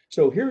remnant.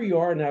 So here you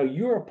are, now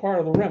you're a part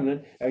of the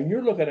remnant, and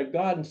you're looking at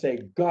God and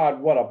say,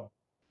 God, what a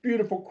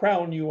beautiful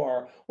crown you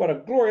are. What a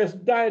glorious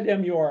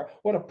diadem you are.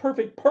 What a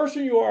perfect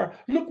person you are.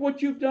 Look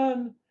what you've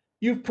done.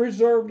 You've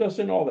preserved us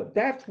in all that.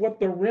 That's what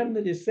the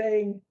remnant is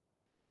saying.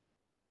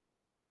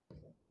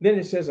 Then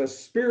it says, a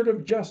spirit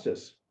of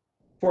justice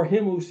for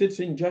him who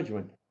sits in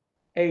judgment.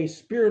 A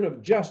spirit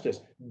of justice.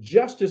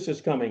 Justice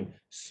is coming.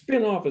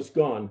 Spin-off is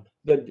gone.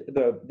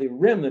 The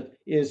remnant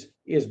is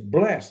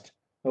blessed.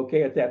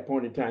 Okay, at that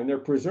point in time, they're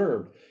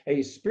preserved.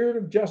 A spirit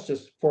of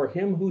justice for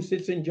him who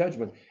sits in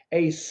judgment.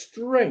 A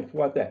strength,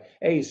 what that?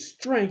 A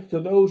strength to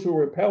those who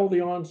repel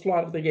the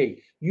onslaught of the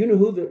gate. You know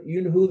who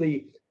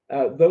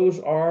those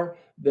are,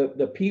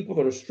 the people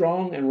that are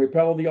strong and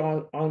repel the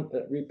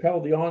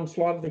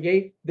onslaught of the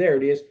gate. There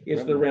it is.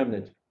 It's the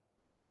remnant.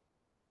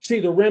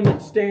 See, the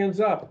remnant stands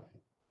up.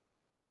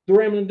 The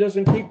remnant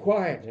doesn't keep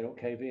quiet. They don't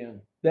cave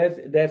in.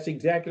 That's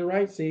exactly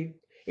right. See,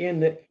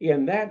 in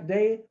that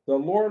day, the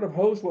Lord of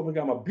hosts will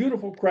become a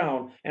beautiful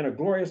crown and a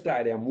glorious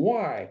diadem.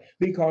 Why?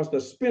 Because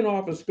the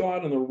spin-off is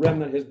gone and the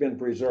remnant has been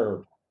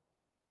preserved.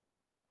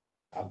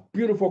 A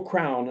beautiful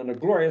crown and a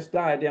glorious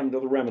diadem to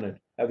the remnant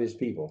of his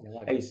people.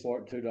 Like this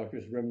part too, Doctor,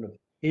 is remnant of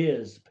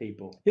his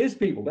people. His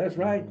people, that's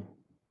right.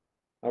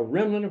 A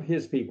remnant of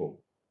his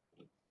people.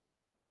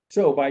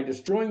 So by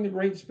destroying the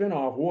great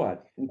spin-off,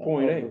 what? In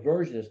point A.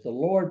 Reversionist, the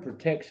Lord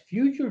protects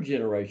future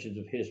generations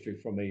of history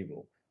from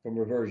evil, from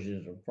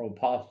reversionism, from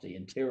apostasy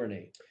and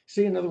tyranny.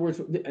 See, in other words,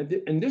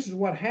 and this is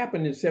what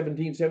happened in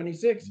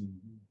 1776.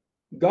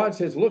 God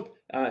says, look,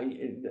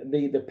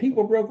 the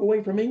people broke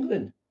away from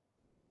England.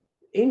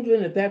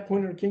 England at that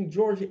point under King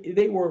George,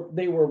 they were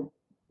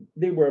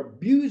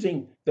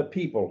abusing the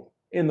people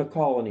in the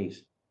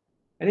colonies.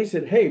 And he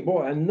said, hey,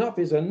 boy, enough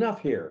is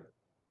enough here.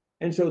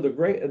 And so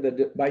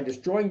by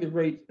destroying the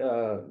great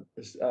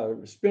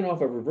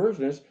spin-off of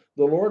reversionists,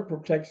 the Lord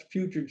protects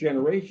future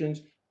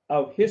generations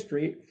of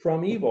history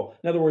from evil.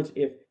 In other words,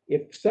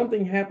 if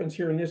something happens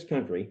here in this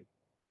country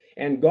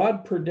and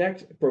God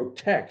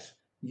protects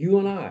you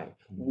and I,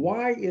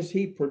 why is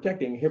he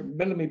protecting? Here,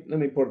 let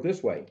me put it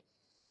this way.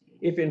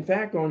 If in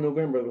fact on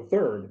November the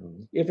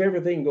 3rd, if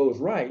everything goes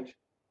right,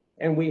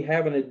 and we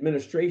have an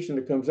administration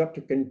that comes up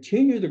to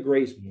continue the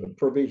grace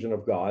provision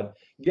of God,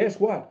 guess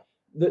what?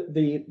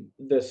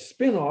 The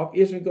spin-off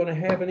isn't going to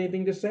have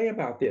anything to say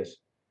about this.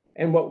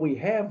 And what we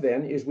have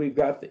then is we've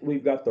got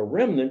the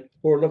remnant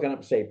who are looking up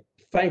and say,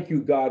 thank you,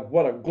 God,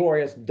 what a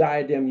glorious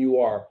diadem you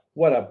are,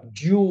 what a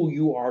jewel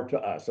you are to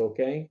us,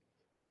 okay?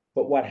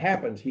 But what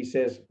happens, he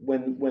says,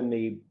 when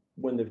the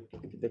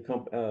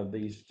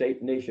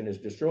state nation is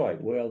destroyed?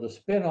 Well, the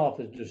spin-off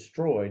is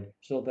destroyed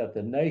so that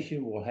the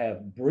nation will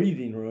have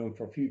breathing room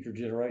for future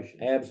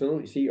generations.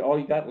 Absolutely. See, all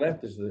you got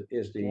left is the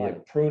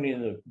like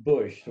pruning the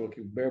bush so it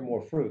can bear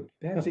more fruit.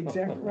 That's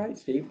exactly right,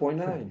 Steve. Point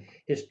 9.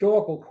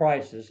 Historical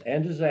crisis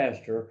and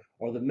disaster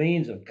are the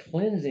means of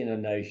cleansing a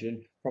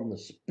nation from the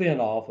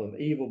spin-off of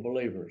evil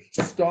believers.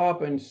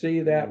 Stop and see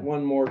that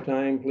one more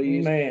time,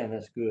 please. Man,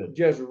 that's good.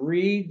 Just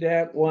read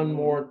that one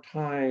more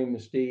time,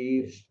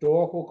 Steve.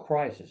 Historical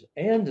crisis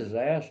and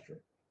disaster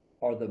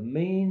are the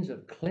means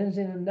of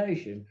cleansing a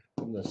nation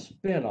from the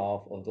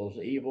spin-off of those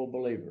evil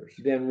believers.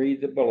 Then read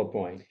the bullet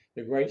point.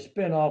 The great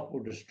spin-off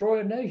will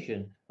destroy a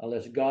nation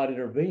unless God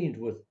intervenes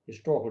with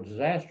historical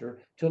disaster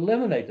to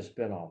eliminate the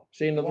spin-off.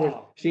 See, in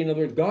other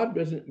words, God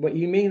doesn't, but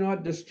he may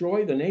not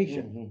destroy the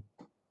nation.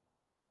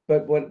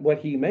 But what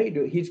he may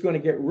do, he's going to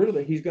get rid of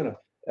it. He's going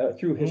to,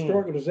 through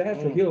historical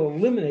disaster, he'll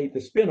eliminate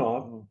the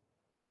spin-off,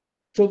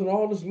 so that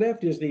all that's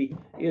left is the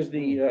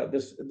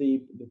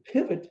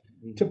pivot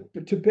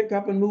to pick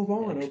up and move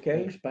on.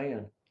 Okay,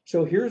 expand.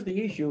 So here's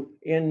the issue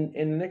in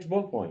the next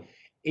bullet point: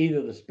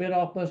 either the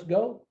spin-off must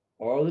go,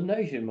 or the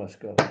nation must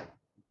go.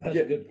 That's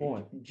a good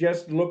point.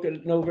 Just look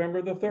at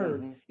November the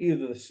 3rd.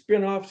 Either the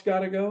spin-off's got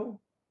to go,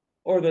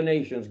 or the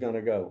nation's going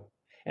to go.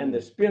 And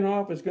the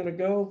spin-off is going to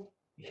go.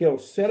 He'll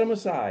set them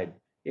aside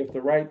if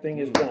the right thing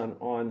is done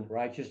on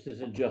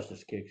righteousness and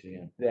justice kicks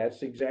in.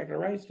 That's exactly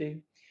right,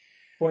 Steve.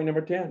 Point number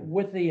 10.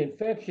 With the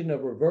infection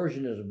of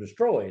reversionism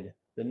destroyed,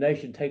 the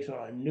nation takes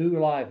on a new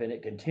life and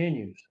it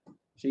continues.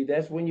 See,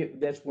 that's when you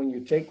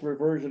take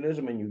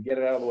reversionism and you get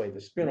it out of the way.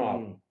 The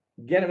spin-off,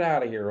 get it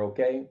out of here,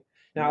 okay?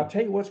 Now I'll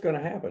tell you what's going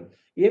to happen.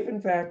 If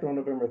in fact on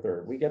November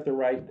 3rd we get the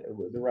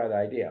right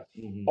idea,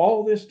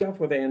 all this stuff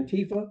with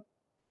Antifa.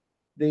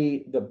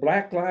 The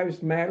Black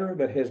Lives Matter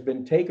that has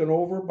been taken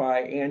over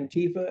by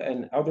Antifa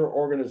and other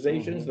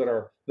organizations that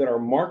are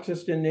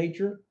Marxist in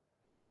nature.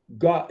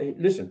 God,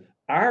 listen,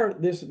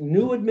 this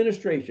new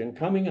administration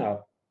coming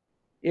up,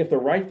 if the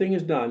right thing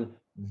is done,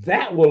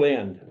 that will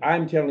end.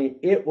 I'm telling you,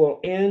 it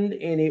will end,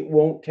 and it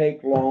won't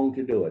take long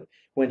to do it.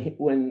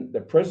 When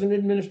the present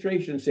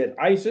administration said,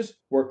 ISIS,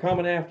 we're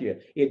coming after you,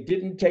 it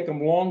didn't take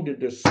them long to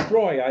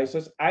destroy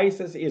ISIS.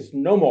 ISIS is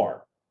no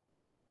more.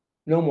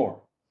 No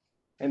more.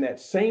 And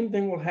that same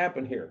thing will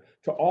happen here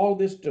to all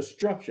this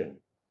destruction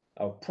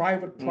of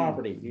private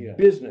property,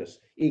 business,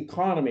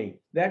 economy,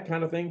 that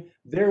kind of thing.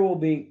 There will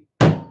be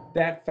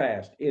that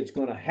fast. It's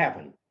going to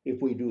happen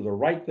if we do the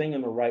right thing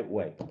in the right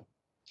way.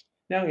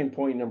 Now, in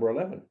point number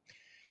 11.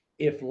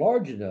 If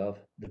large enough,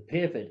 the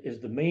pivot is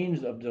the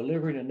means of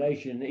delivering a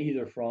nation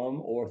either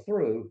from or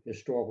through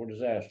historical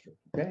disaster.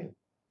 Okay.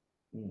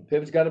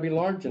 Pivot's got to be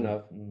large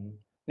enough.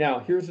 Now,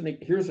 here's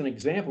an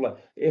example of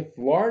if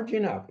large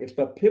enough, if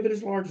the pivot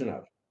is large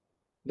enough,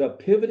 the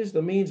pivot is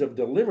the means of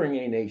delivering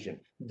a nation,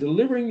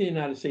 delivering the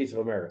United States of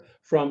America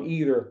from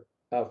either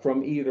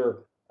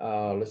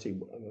let's see,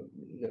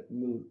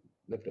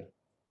 lift a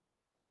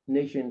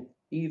nation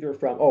either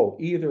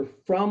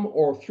from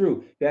or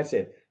through. That's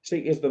it. See,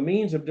 it's the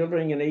means of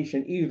delivering a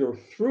nation either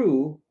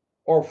through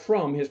or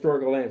from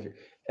historical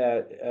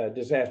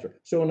disaster.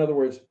 So, in other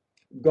words,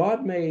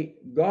 God may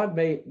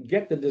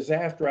get the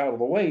disaster out of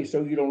the way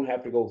so you don't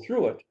have to go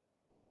through it,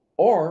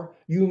 or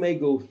you may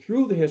go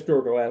through the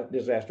historical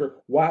disaster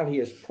while he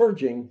is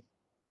purging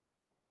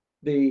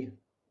the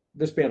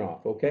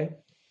spinoff. Okay.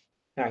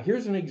 Now,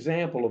 here's an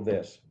example of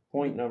this.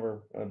 Point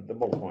number, the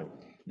bullet point.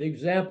 The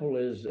example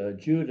is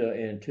Judah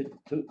in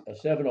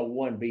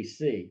 701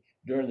 BC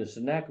during the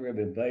Sennacherib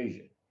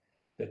invasion.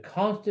 The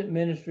constant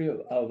ministry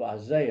of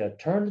Isaiah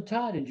turned the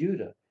tide in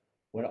Judah.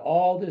 When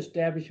all the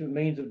establishment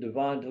means of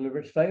divine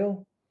deliverance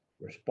fail,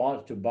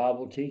 response to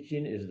Bible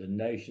teaching is the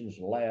nation's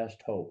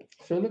last hope.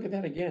 So look at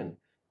that again.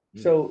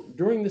 So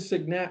during the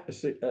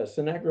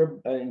Sennacherib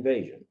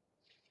invasion,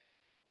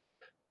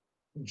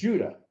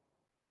 Judah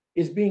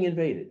is being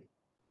invaded.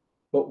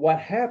 But what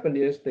happened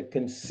is the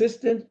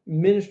consistent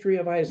ministry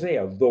of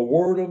Isaiah, the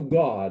word of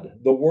God,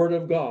 the word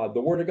of God,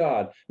 the word of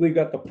God. We've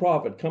got the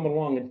prophet coming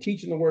along and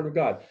teaching the word of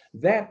God.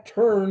 That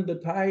turned the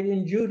tide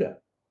in Judah.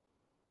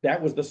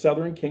 That was the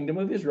southern kingdom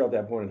of Israel at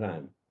that point in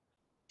time.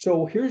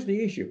 So here's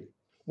the issue.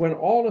 When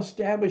all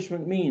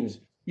establishment means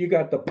you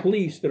got the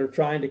police that are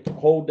trying to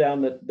hold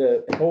down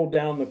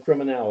the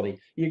criminality.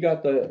 You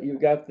got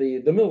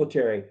the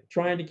military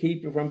trying to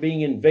keep you from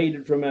being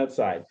invaded from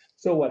outside.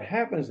 So what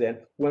happens then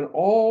when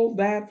all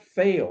that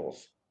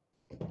fails?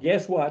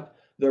 Guess what?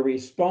 The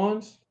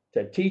response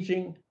to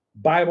teaching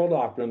Bible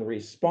doctrine, the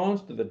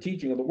response to the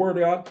teaching of the Word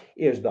of God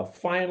is the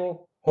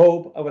final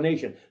hope of a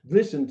nation.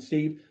 Listen,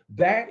 Steve,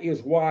 that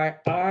is why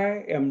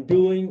I am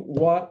doing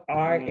what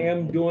I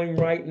am doing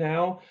right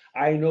now.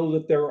 I know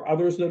that there are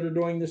others that are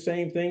doing the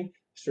same thing.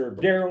 Sir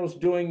Darrell's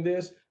doing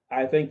this.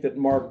 I think that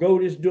Margot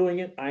is doing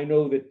it. I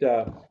know that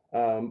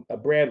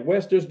Brad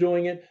West is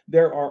doing it.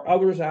 There are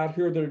others out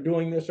here that are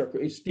doing this.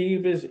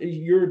 Steve,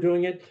 you're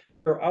doing it.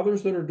 There are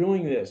others that are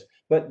doing this.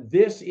 But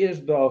this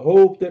is the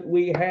hope that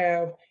we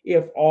have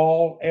if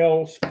all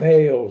else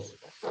fails.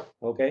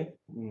 Okay?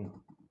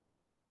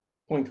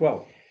 Point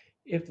 12.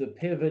 If the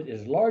pivot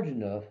is large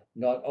enough,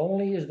 not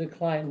only is the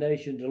client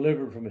nation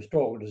delivered from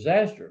historical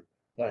disaster,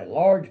 but a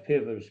large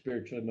pivot of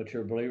spiritually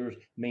mature believers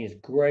means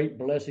great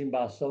blessing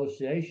by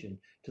association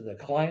to the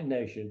client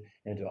nation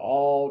and to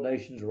all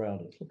nations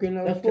around us. Okay,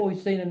 now that's what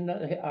we've seen in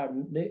our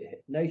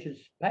nation's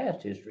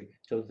past history.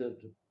 So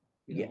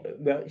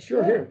well,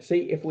 sure. Here,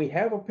 see, if we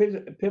have a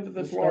pivot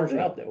that's large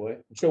out that way.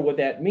 So what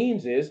that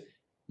means is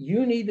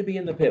you need to be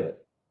in the pivot,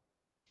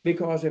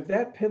 because if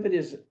that pivot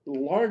is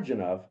large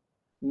enough,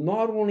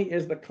 not only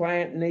is the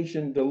client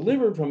nation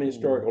delivered from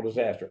historical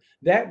disaster,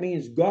 that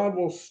means God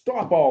will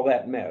stop all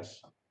that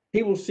mess.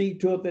 He will see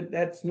to it that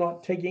that's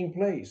not taking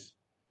place.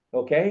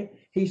 Okay?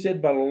 He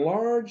said, but a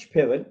large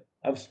pivot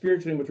of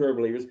spiritually mature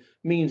believers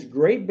means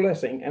great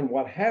blessing. And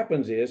what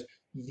happens is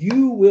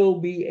you will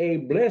be a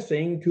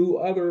blessing to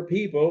other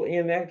people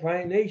in that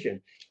client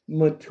nation.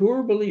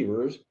 Mature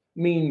believers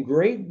mean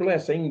great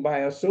blessing by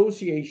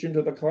association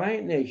to the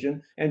client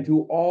nation and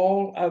to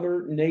all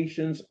other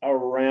nations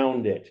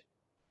around it.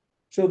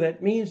 So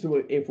that means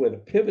that if the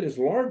pivot is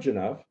large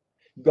enough,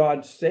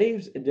 God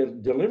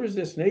delivers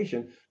this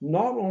nation.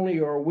 Not only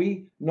are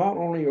we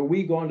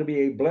going to be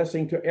a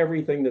blessing to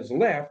everything that's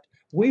left,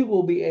 we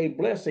will be a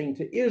blessing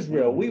to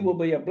Israel. We will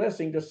be a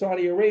blessing to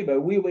Saudi Arabia.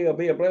 We will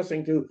be a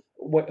blessing to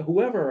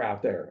whoever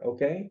out there,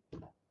 okay?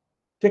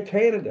 To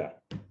Canada,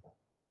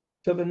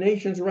 to the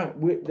nations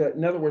around.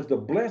 In other words, the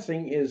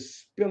blessing is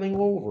spilling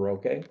over,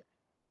 okay?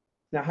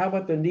 Now, how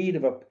about the need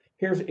of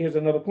here's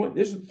another point.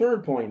 This is the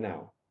third point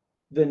now.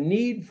 The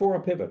need for a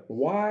pivot.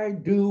 Why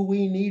do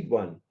we need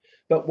one?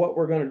 But what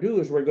we're going to do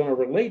is we're going to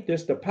relate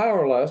this to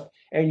power lust,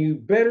 and you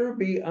better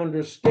be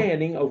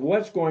understanding of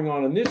what's going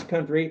on in this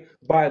country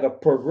by the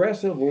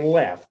progressive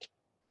left,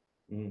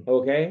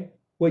 okay?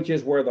 Which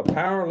is where the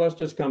power lust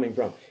is coming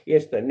from.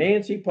 It's the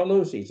Nancy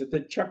Pelosi's, it's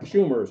the Chuck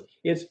Schumer's.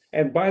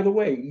 And by the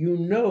way, you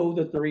know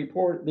that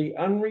the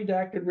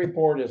unredacted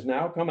report has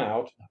now come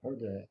out. I heard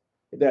that.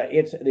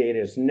 It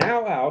is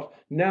now out.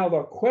 Now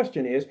the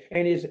question is,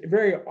 and it's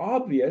very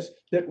obvious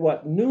that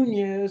what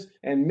Nunez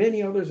and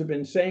many others have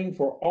been saying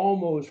for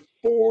almost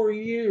 4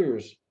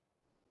 years,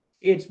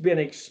 it's been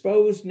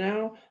exposed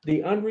now. The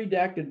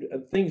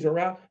unredacted things are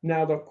out.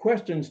 Now the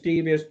question,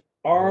 Steve, is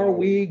Are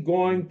we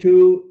going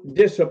to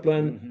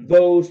discipline Mhm.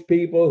 those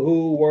people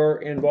who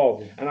were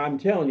involved? And I'm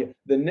telling you,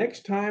 the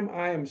next time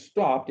I am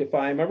stopped, if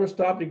I am ever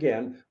stopped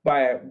again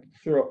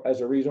as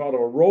a result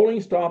of a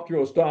rolling stop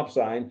through a stop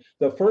sign,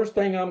 the first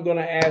thing I'm going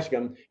to ask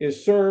them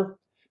is, sir,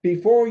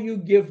 before you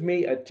give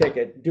me a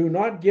ticket, do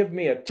not give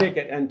me a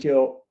ticket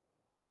until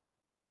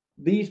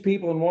these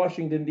people in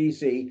Washington,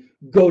 D.C.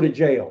 go to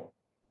jail.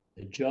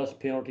 The just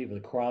penalty for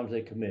the crimes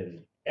they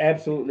committed.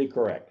 Absolutely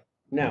correct.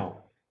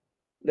 Now,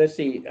 let's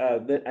see,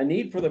 a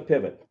need for the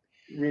pivot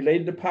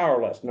related to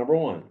power lust, number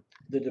one.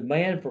 The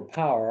demand for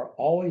power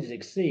always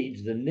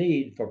exceeds the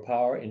need for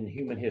power in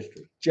human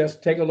history.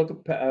 Just take a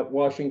look at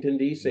Washington,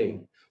 D.C.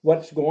 Mm.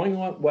 What's going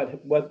on,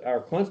 what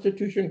our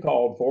Constitution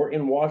called for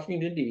in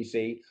Washington,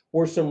 D.C.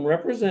 were some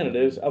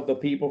representatives of the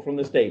people from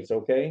the states,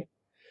 okay?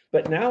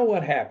 But now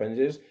what happens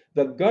is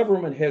the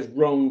government has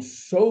grown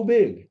so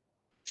big,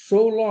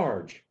 so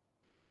large,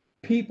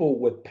 people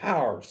with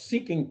power,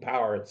 seeking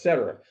power,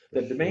 etc.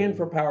 The demand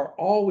for power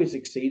always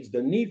exceeds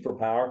the need for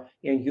power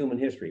in human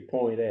history.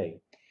 Point A.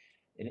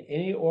 In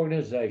any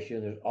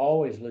organization, there's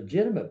always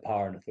legitimate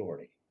power and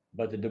authority,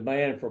 but the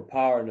demand for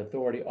power and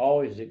authority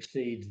always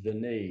exceeds the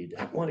need.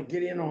 I want to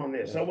get in on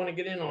this. I want to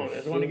get in on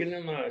this. I want to get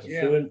in on this.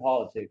 Yeah, Pursuing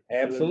politics.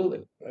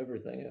 absolutely.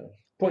 Everything else.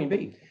 Point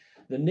B.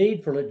 The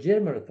need for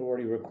legitimate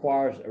authority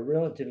requires a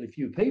relatively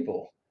few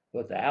people,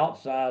 but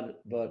outside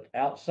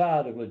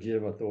of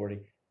legitimate authority,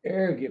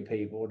 arrogant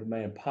people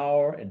demand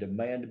power and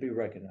demand to be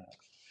recognized.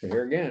 So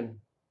here again,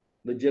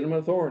 legitimate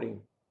authority.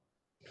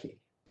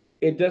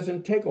 It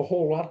doesn't take a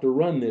whole lot to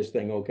run this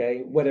thing,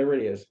 okay? Whatever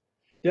it is.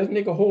 It doesn't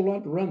take a whole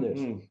lot to run this.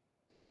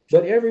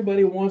 But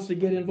everybody wants to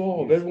get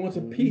involved. Everyone wants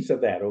a piece of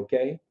that,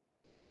 okay?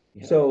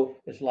 Yeah. So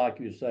it's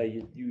like you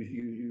say,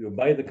 you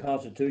obey the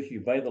Constitution,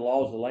 you obey the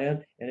laws of the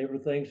land, and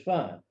everything's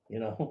fine, you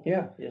know?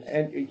 yeah, Yes.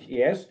 and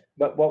yes,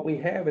 but what we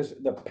have is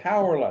the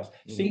power lust.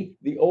 See,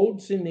 the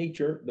old sin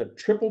nature, the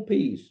triple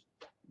P's,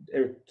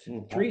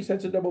 three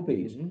sets of double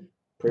P's.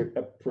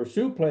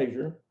 Pursue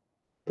pleasure,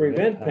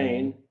 prevent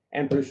pain,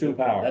 and pursue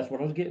power. That's what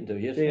I was getting to.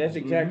 Yes, see, that's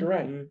exactly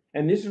right.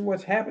 And this is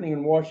what's happening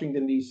in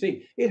Washington,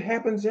 D.C. It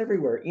happens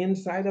everywhere,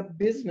 inside a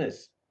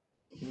business.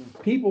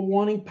 People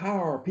wanting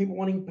power,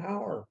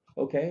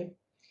 okay?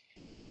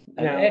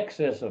 An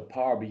excess of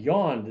power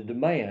beyond the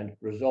demand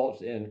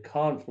results in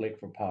conflict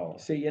for power.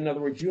 See, in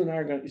other words, you and I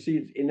are going to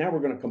see, and now we're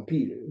going to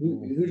compete.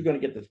 Who's going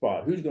to get the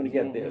spot? Who's going to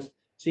get this?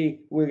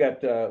 See, we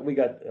got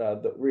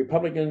the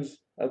Republicans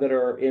that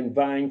are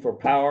vying for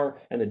power,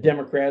 and the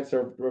Democrats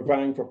are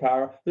vying for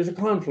power. There's a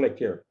conflict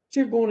here. So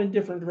you're going in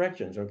different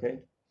directions, okay?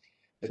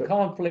 The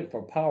conflict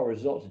for power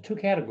results in two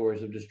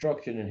categories of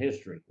destruction in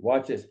history.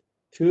 Watch this.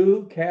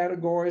 Two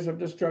categories of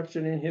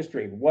destruction in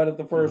history. What is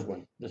the first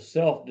one? The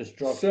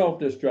self-destruction.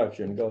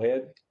 Self-destruction. Go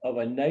ahead. Of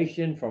a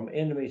nation from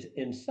enemies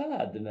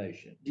inside the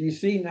nation. Do you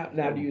see now?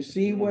 Do you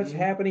see what's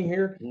happening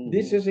here?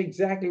 This is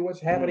exactly what's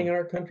happening in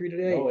our country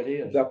today. Oh, it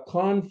is. The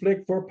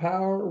conflict for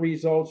power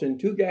results in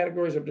two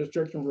categories of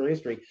destruction for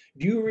history.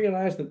 Do you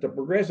realize that the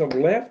progressive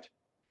left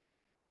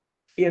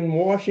in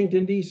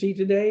Washington, D.C.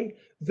 today,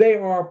 they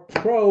are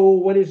pro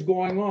what is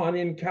going on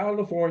in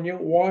California,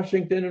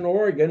 Washington, and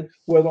Oregon,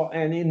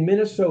 and in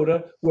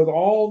Minnesota, with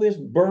all this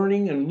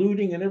burning and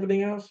looting and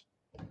everything else?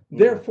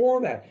 They're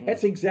for that.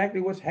 That's exactly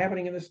what's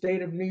happening in the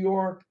state of New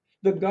York.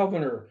 The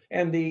governor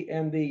and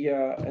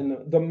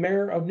the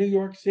mayor of New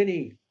York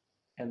City,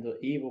 and the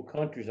evil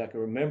countries. I can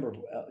remember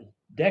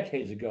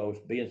decades ago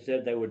being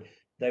said they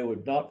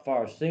would not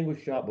fire a single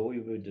shot, but we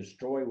would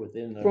destroy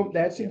within.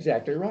 That's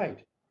exactly right.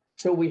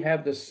 So we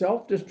have the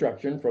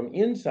self-destruction from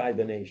inside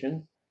the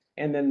nation,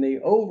 and then the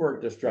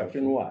overt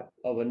destruction, what?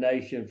 Of a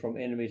nation from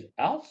enemies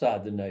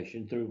outside the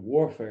nation through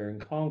warfare and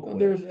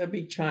conquest. That'd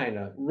be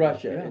China,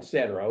 Russia,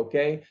 etc.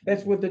 Okay,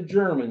 that's what the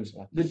Germans.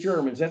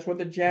 That's what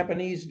the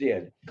Japanese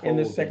did in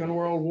the Second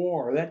World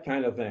War. That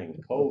kind of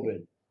thing.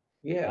 COVID.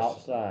 Yes.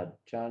 Outside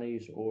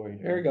Chinese or.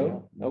 There you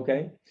go.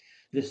 Okay.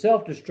 The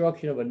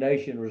self-destruction of a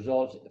nation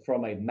results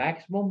from a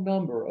maximum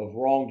number of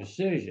wrong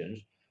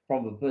decisions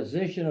from a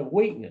position of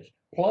weakness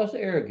plus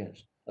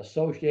arrogance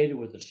associated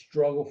with the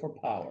struggle for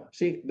power.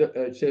 See,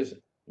 it says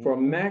for a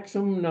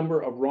maximum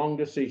number of wrong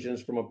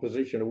decisions from a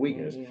position of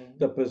weakness.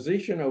 The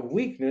position of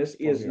weakness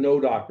is no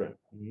doctrine.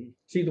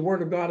 See, the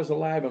word of God is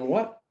alive and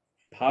what?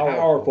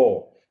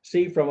 Powerful.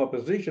 See, from a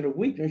position of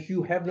weakness,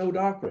 you have no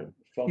doctrine.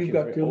 You've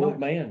got too much.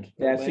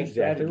 That's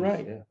exactly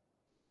right. Yeah.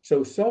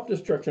 So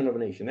self-destruction of a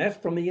nation, that's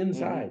from the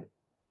inside,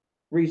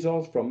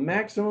 results from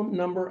maximum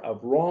number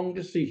of wrong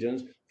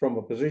decisions from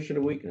a position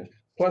of weakness,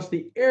 plus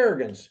the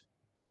arrogance.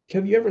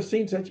 Have you ever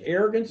seen such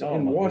arrogance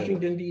in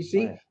Washington,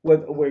 D.C.,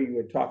 where you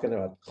were talking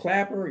about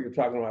Clapper, you're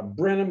talking about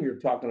Brenham, you're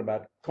talking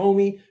about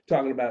Comey,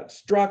 talking about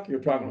Strzok,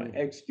 you're talking about,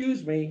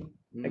 excuse me.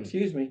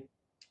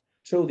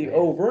 So the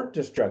overt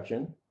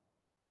destruction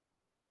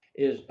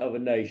of a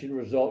nation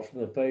results from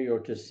the failure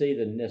to see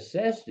the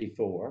necessity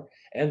for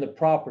and the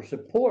proper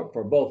support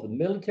for both the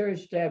military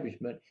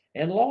establishment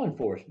and law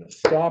enforcement.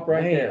 Stop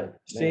right there.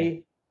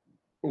 See,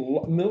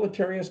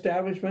 military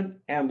establishment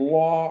and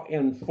law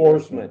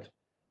enforcement.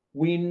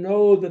 We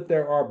know that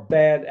there are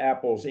bad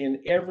apples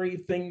in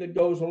everything that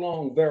goes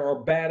along. There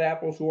are bad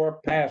apples who are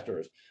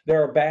pastors.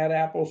 There are bad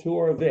apples who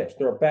are this.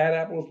 There are bad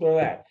apples who are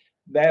that.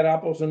 Bad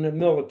apples in the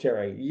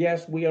military.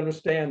 Yes, we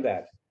understand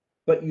that.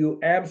 But you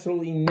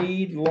absolutely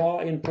need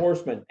law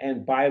enforcement.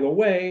 And by the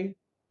way,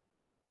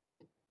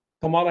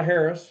 Kamala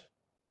Harris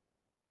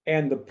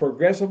and the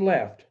progressive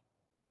left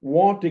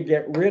want to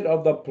get rid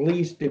of the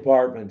police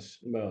departments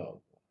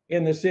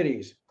in the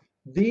cities.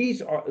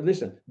 These are,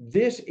 listen,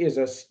 this is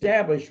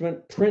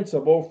establishment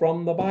principle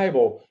from the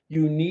Bible.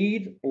 You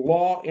need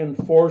law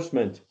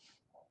enforcement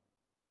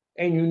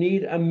and you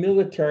need a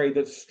military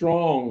that's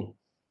strong.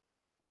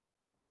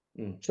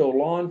 So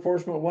law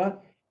enforcement,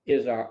 what?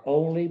 Is our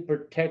only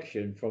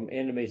protection from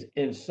enemies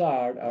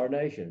inside our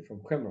nation, from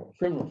criminals.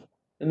 Criminals.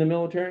 In the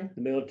military?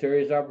 The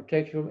military is our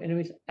protection from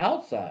enemies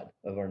outside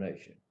of our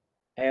nation.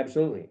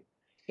 Absolutely.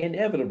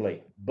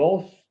 Inevitably.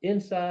 Both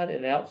inside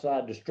and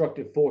outside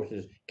destructive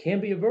forces can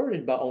be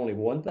averted by only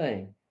one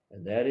thing,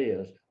 and that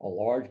is a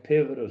large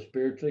pivot of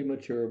spiritually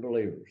mature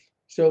believers.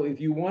 So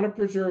if you want to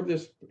preserve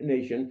this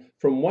nation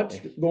from what's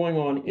going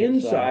on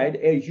inside,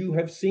 as you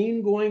have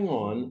seen going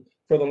on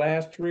for the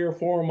last 3 or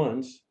 4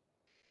 months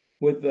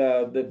with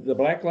the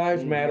Black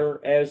Lives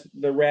Matter as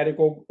the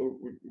radical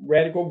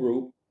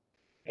group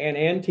and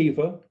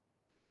Antifa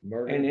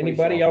and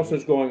anybody else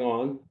that's going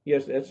on.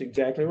 Yes, that's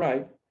exactly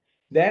right.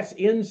 That's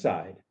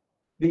inside,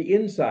 the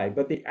inside,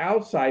 but the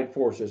outside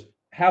forces.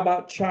 How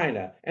about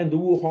China and the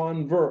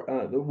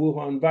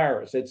Wuhan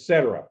virus,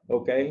 etc.?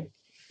 Okay,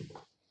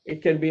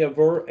 it can be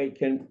averted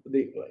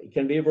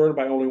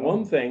by only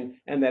one thing,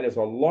 and that is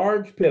a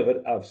large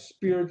pivot of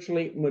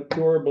spiritually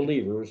mature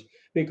believers,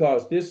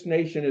 because this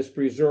nation is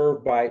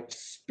preserved by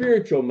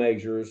spiritual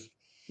measures,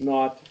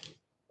 not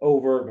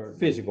over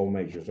physical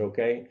measures.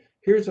 Okay,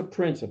 here's a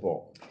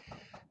principle: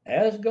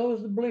 as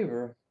goes the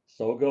believer,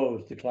 so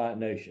goes the client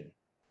nation.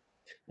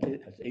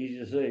 That's easy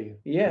to see.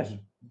 Yes.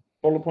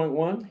 Bullet point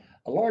 1.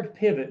 A large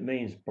pivot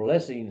means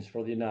blessings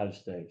for the United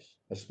States.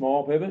 A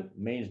small pivot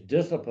means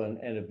discipline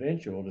and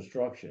eventual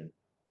destruction.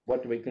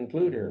 What do we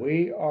conclude here?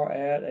 We are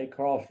at a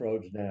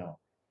crossroads now,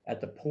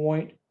 at the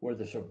point where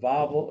the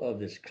survival of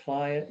this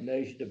client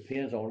nation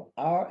depends on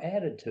our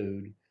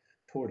attitude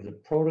towards the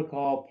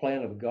protocol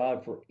plan of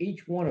God for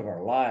each one of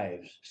our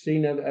lives. See,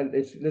 now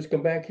let's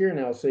come back here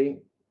now. See,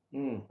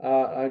 I'm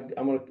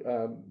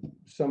gonna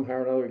somehow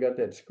or another got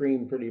that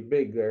screen pretty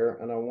big there,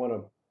 and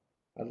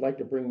I'd like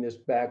to bring this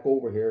back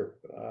over here.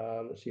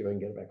 Let's see if I can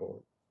get it back over.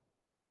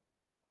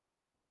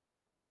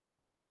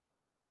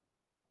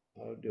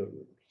 I'll do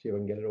it. See if I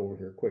can get it over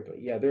here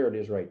quickly. Yeah, there it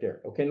is right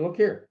there. Okay, look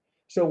here.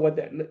 So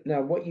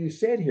what you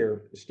said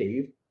here,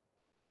 Steve,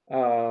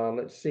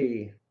 let's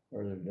see.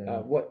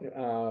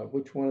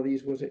 Which one of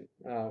these was it?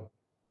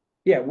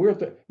 Yeah,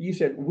 you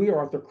said we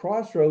are at the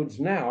crossroads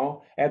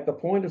now, at the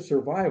point of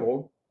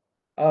survival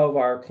of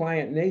our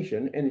client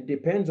nation, and it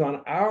depends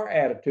on our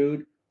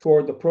attitude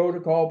toward the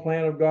protocol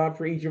plan of God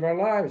for each of our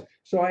lives.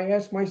 So I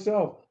ask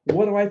myself,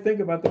 what do I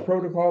think about the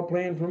protocol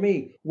plan for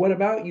me? What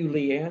about you,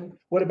 Leanne?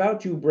 What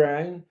about you,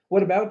 Brian?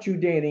 What about you,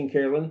 Danny and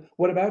Carolyn?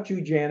 What about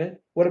you,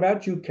 Janet? What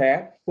about you,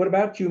 Kat? What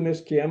about you, Miss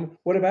Kim?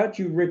 What about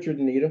you, Richard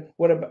and Nita?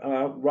 What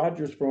about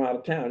Roger's from out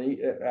of town,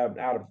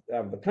 out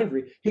of the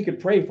country? He could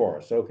pray for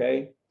us,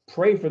 okay?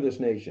 Pray for this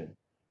nation.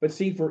 But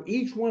see, for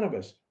each one of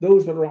us,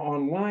 those that are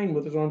online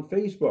with us on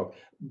Facebook,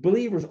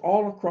 believers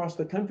all across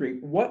the country,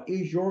 what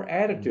is your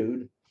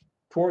attitude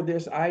toward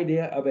this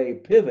idea of a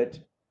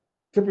pivot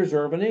to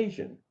preserve a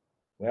nation?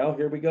 Well,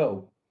 here we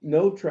go.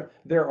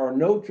 There are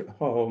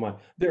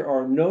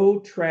no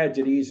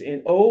tragedies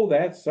in, oh,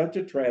 that's such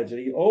a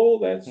tragedy. Oh,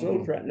 that's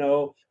so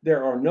no,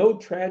 there are no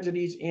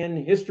tragedies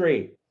in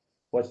history.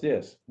 What's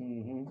this?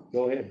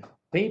 Go ahead.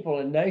 People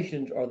and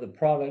nations are the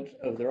products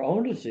of their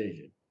own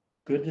decision.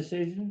 Good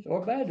decisions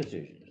or bad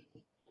decisions?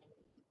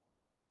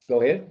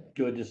 Go ahead.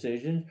 Good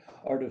decisions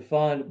are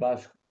defined by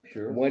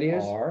Scripture. What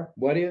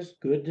is?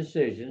 Good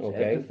decisions,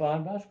 as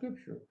defined by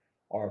Scripture,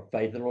 are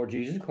faith in the Lord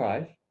Jesus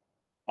Christ,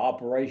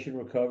 Operation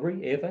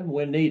Recovery, if and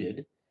when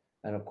needed,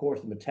 and of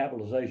course the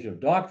metabolization of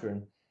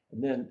doctrine,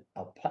 and then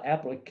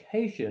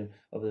application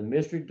of the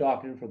mystery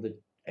doctrine for the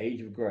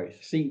age of grace.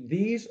 See,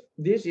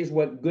 this is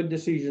what good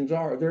decisions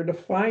are. They're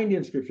defined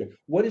in Scripture.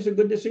 What is a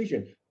good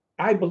decision?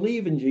 I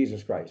believe in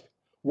Jesus Christ.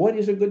 What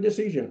is a good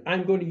decision?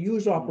 I'm going to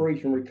use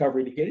Operation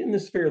Recovery to get in the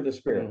sphere of the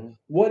Spirit.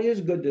 What is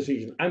a good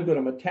decision? I'm going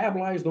to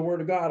metabolize the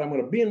Word of God. I'm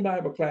going to be in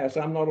Bible class.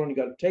 I'm not only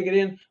going to take it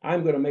in,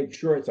 I'm going to make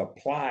sure it's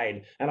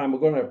applied. And I'm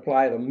going to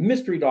apply the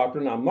mystery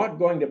doctrine. I'm not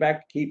going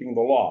back to keeping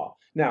the law.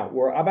 Now,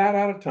 we're about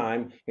out of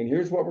time. And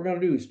here's what we're going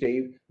to do,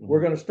 Steve.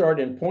 We're going to start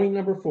in point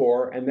number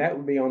 4. And that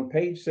would be on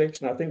page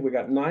 6. And I think we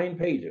got 9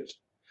 pages.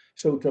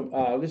 So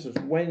this is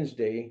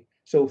Wednesday.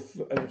 So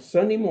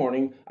Sunday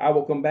morning, I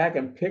will come back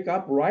and pick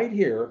up right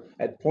here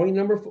at point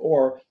number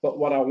 4. But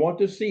what I want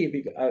to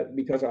see,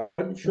 because I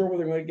wasn't sure whether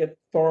we're going to get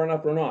far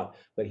enough or not.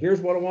 But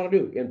here's what I want to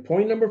do. In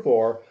point number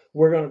 4,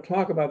 we're going to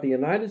talk about the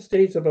United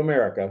States of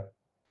America,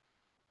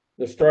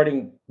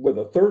 starting with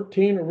the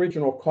 13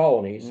 original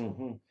colonies,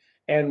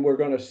 And we're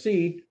going to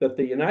see that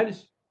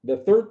the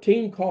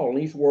 13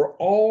 colonies were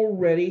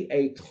already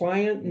a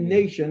client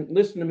nation.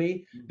 Listen to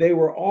me. They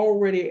were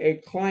already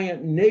a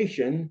client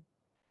nation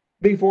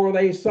before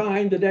they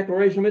signed the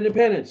Declaration of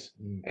Independence.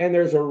 And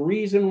there's a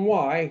reason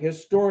why,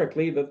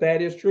 historically,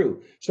 that is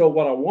true. So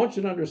what I want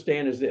you to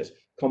understand is this.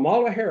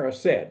 Kamala Harris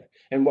said,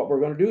 and what we're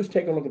going to do is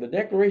take a look at the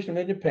Declaration of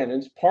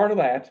Independence, part of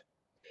that,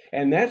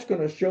 and that's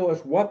going to show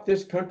us what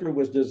this country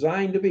was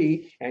designed to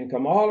be. And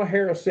Kamala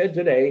Harris said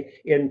today,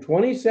 in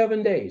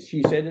 27 days,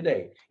 she said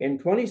today, in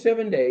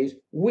 27 days,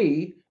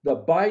 we, the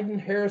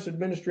Biden-Harris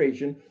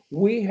administration,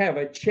 we have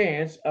a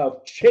chance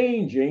of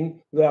changing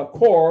the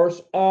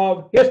course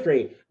of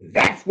history.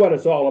 That's what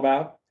it's all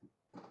about.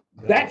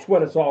 That's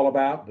what it's all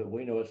about. But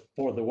we know it's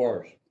for the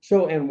worse.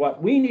 So, and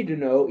what we need to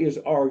know is,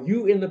 are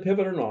you in the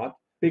pivot or not?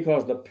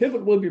 Because the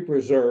pivot will be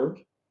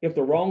preserved if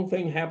the wrong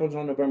thing happens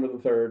on November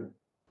the 3rd.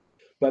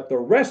 But the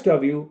rest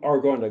of you are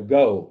going to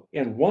go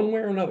in one way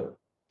or another.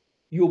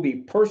 You'll be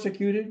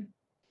persecuted,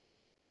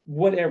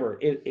 whatever.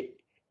 It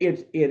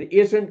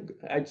isn't,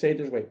 I'd say it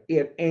this way,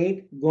 it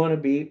ain't going to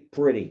be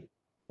pretty.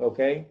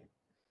 Okay?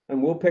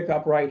 And we'll pick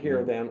up right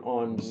here then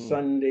on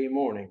Sunday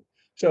morning.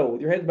 So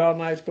with your heads bowed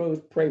and eyes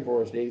closed, pray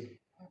for us, Steve.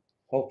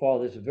 Oh,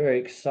 Father, this is a very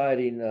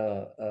exciting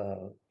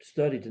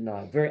study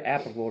tonight, very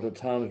applicable to the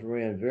times we're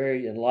in,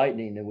 very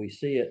enlightening, and we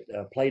see it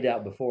played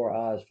out before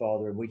our eyes,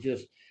 Father. And we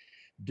just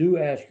do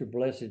ask your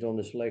blessings on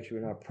this lecture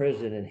and our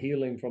president and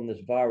heal him from this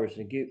virus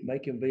and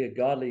make him be a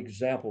godly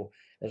example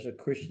as a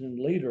Christian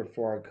leader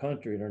for our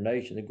country and our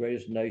nation, the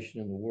greatest nation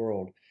in the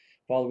world.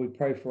 Father, we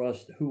pray for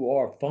us who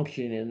are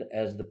functioning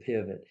as the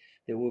pivot,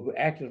 that we will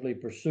actively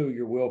pursue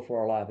your will for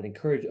our life and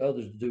encourage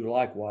others to do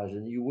likewise,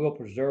 and you will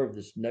preserve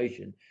this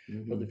nation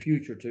for the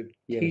future to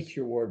teach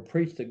your word,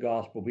 preach the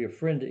gospel, be a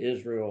friend to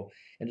Israel,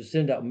 and to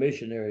send out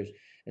missionaries,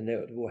 and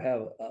that we'll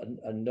have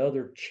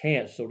another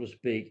chance, so to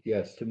speak,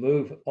 to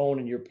move on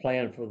in your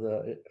plan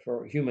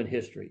for human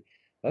history.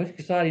 Those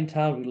exciting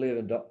times we live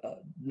in,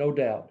 no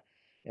doubt,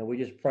 and we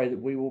just pray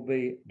that we will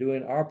be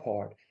doing our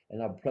part,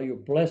 and I pray you'll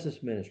bless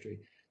this ministry,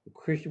 the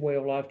Christian Way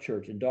of Life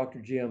Church, and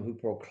Dr. Jim, who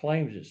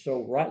proclaims it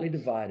so rightly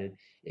divided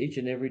each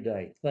and every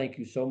day. Thank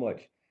you so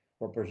much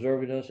for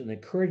preserving us and the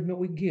encouragement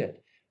we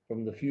get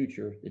from the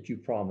future that you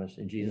promise.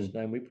 In Jesus'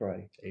 name we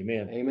pray.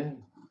 Amen.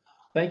 Amen.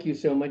 Thank you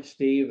so much,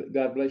 Steve.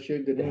 God bless you.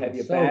 Good to have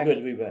you So back. good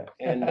to be back.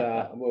 And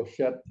we'll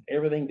shut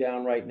everything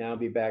down right now.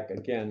 Be back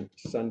again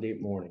Sunday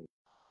morning.